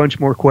a bunch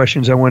more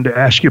questions I wanted to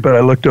ask you, but I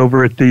looked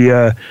over at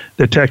the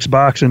text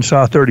box and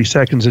saw 30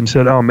 seconds and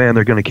said, oh, man,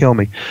 they're going to kill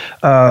me.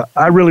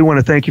 I really want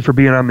to thank you for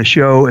being on the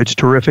show. It's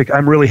terrific.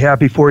 I'm really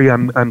happy for you.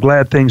 I'm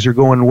glad things are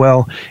going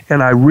well,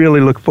 and I really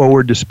look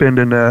forward to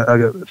spending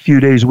a few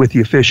days with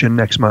you fishing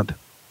next month.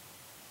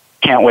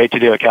 Can't wait to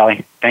do it,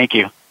 Kelly. Thank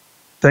you.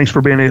 Thanks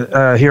for being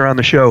here on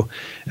the show.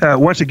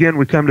 Once again,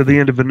 we come to the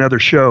end of another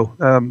show.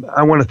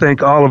 I want to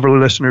thank all of our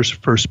listeners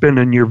for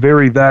spending your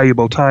very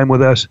valuable time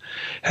with us.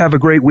 Have a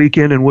great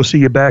weekend, and we'll see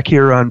you back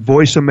here on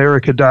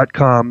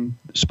VoiceAmerica.com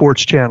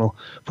Sports Channel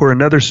for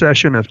another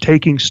session of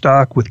Taking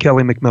Stock with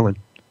Kelly McMillan.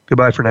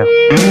 Goodbye for now.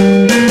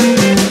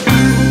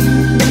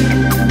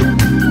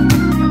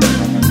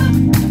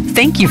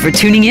 Thank you for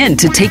tuning in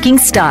to Taking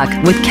Stock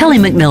with Kelly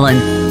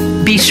McMillan.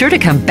 Be sure to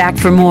come back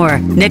for more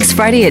next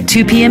Friday at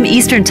 2 p.m.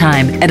 Eastern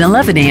Time and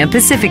 11 a.m.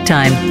 Pacific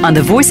Time on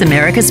the Voice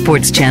America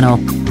Sports Channel.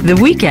 The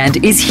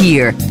weekend is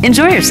here.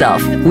 Enjoy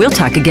yourself. We'll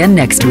talk again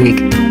next week.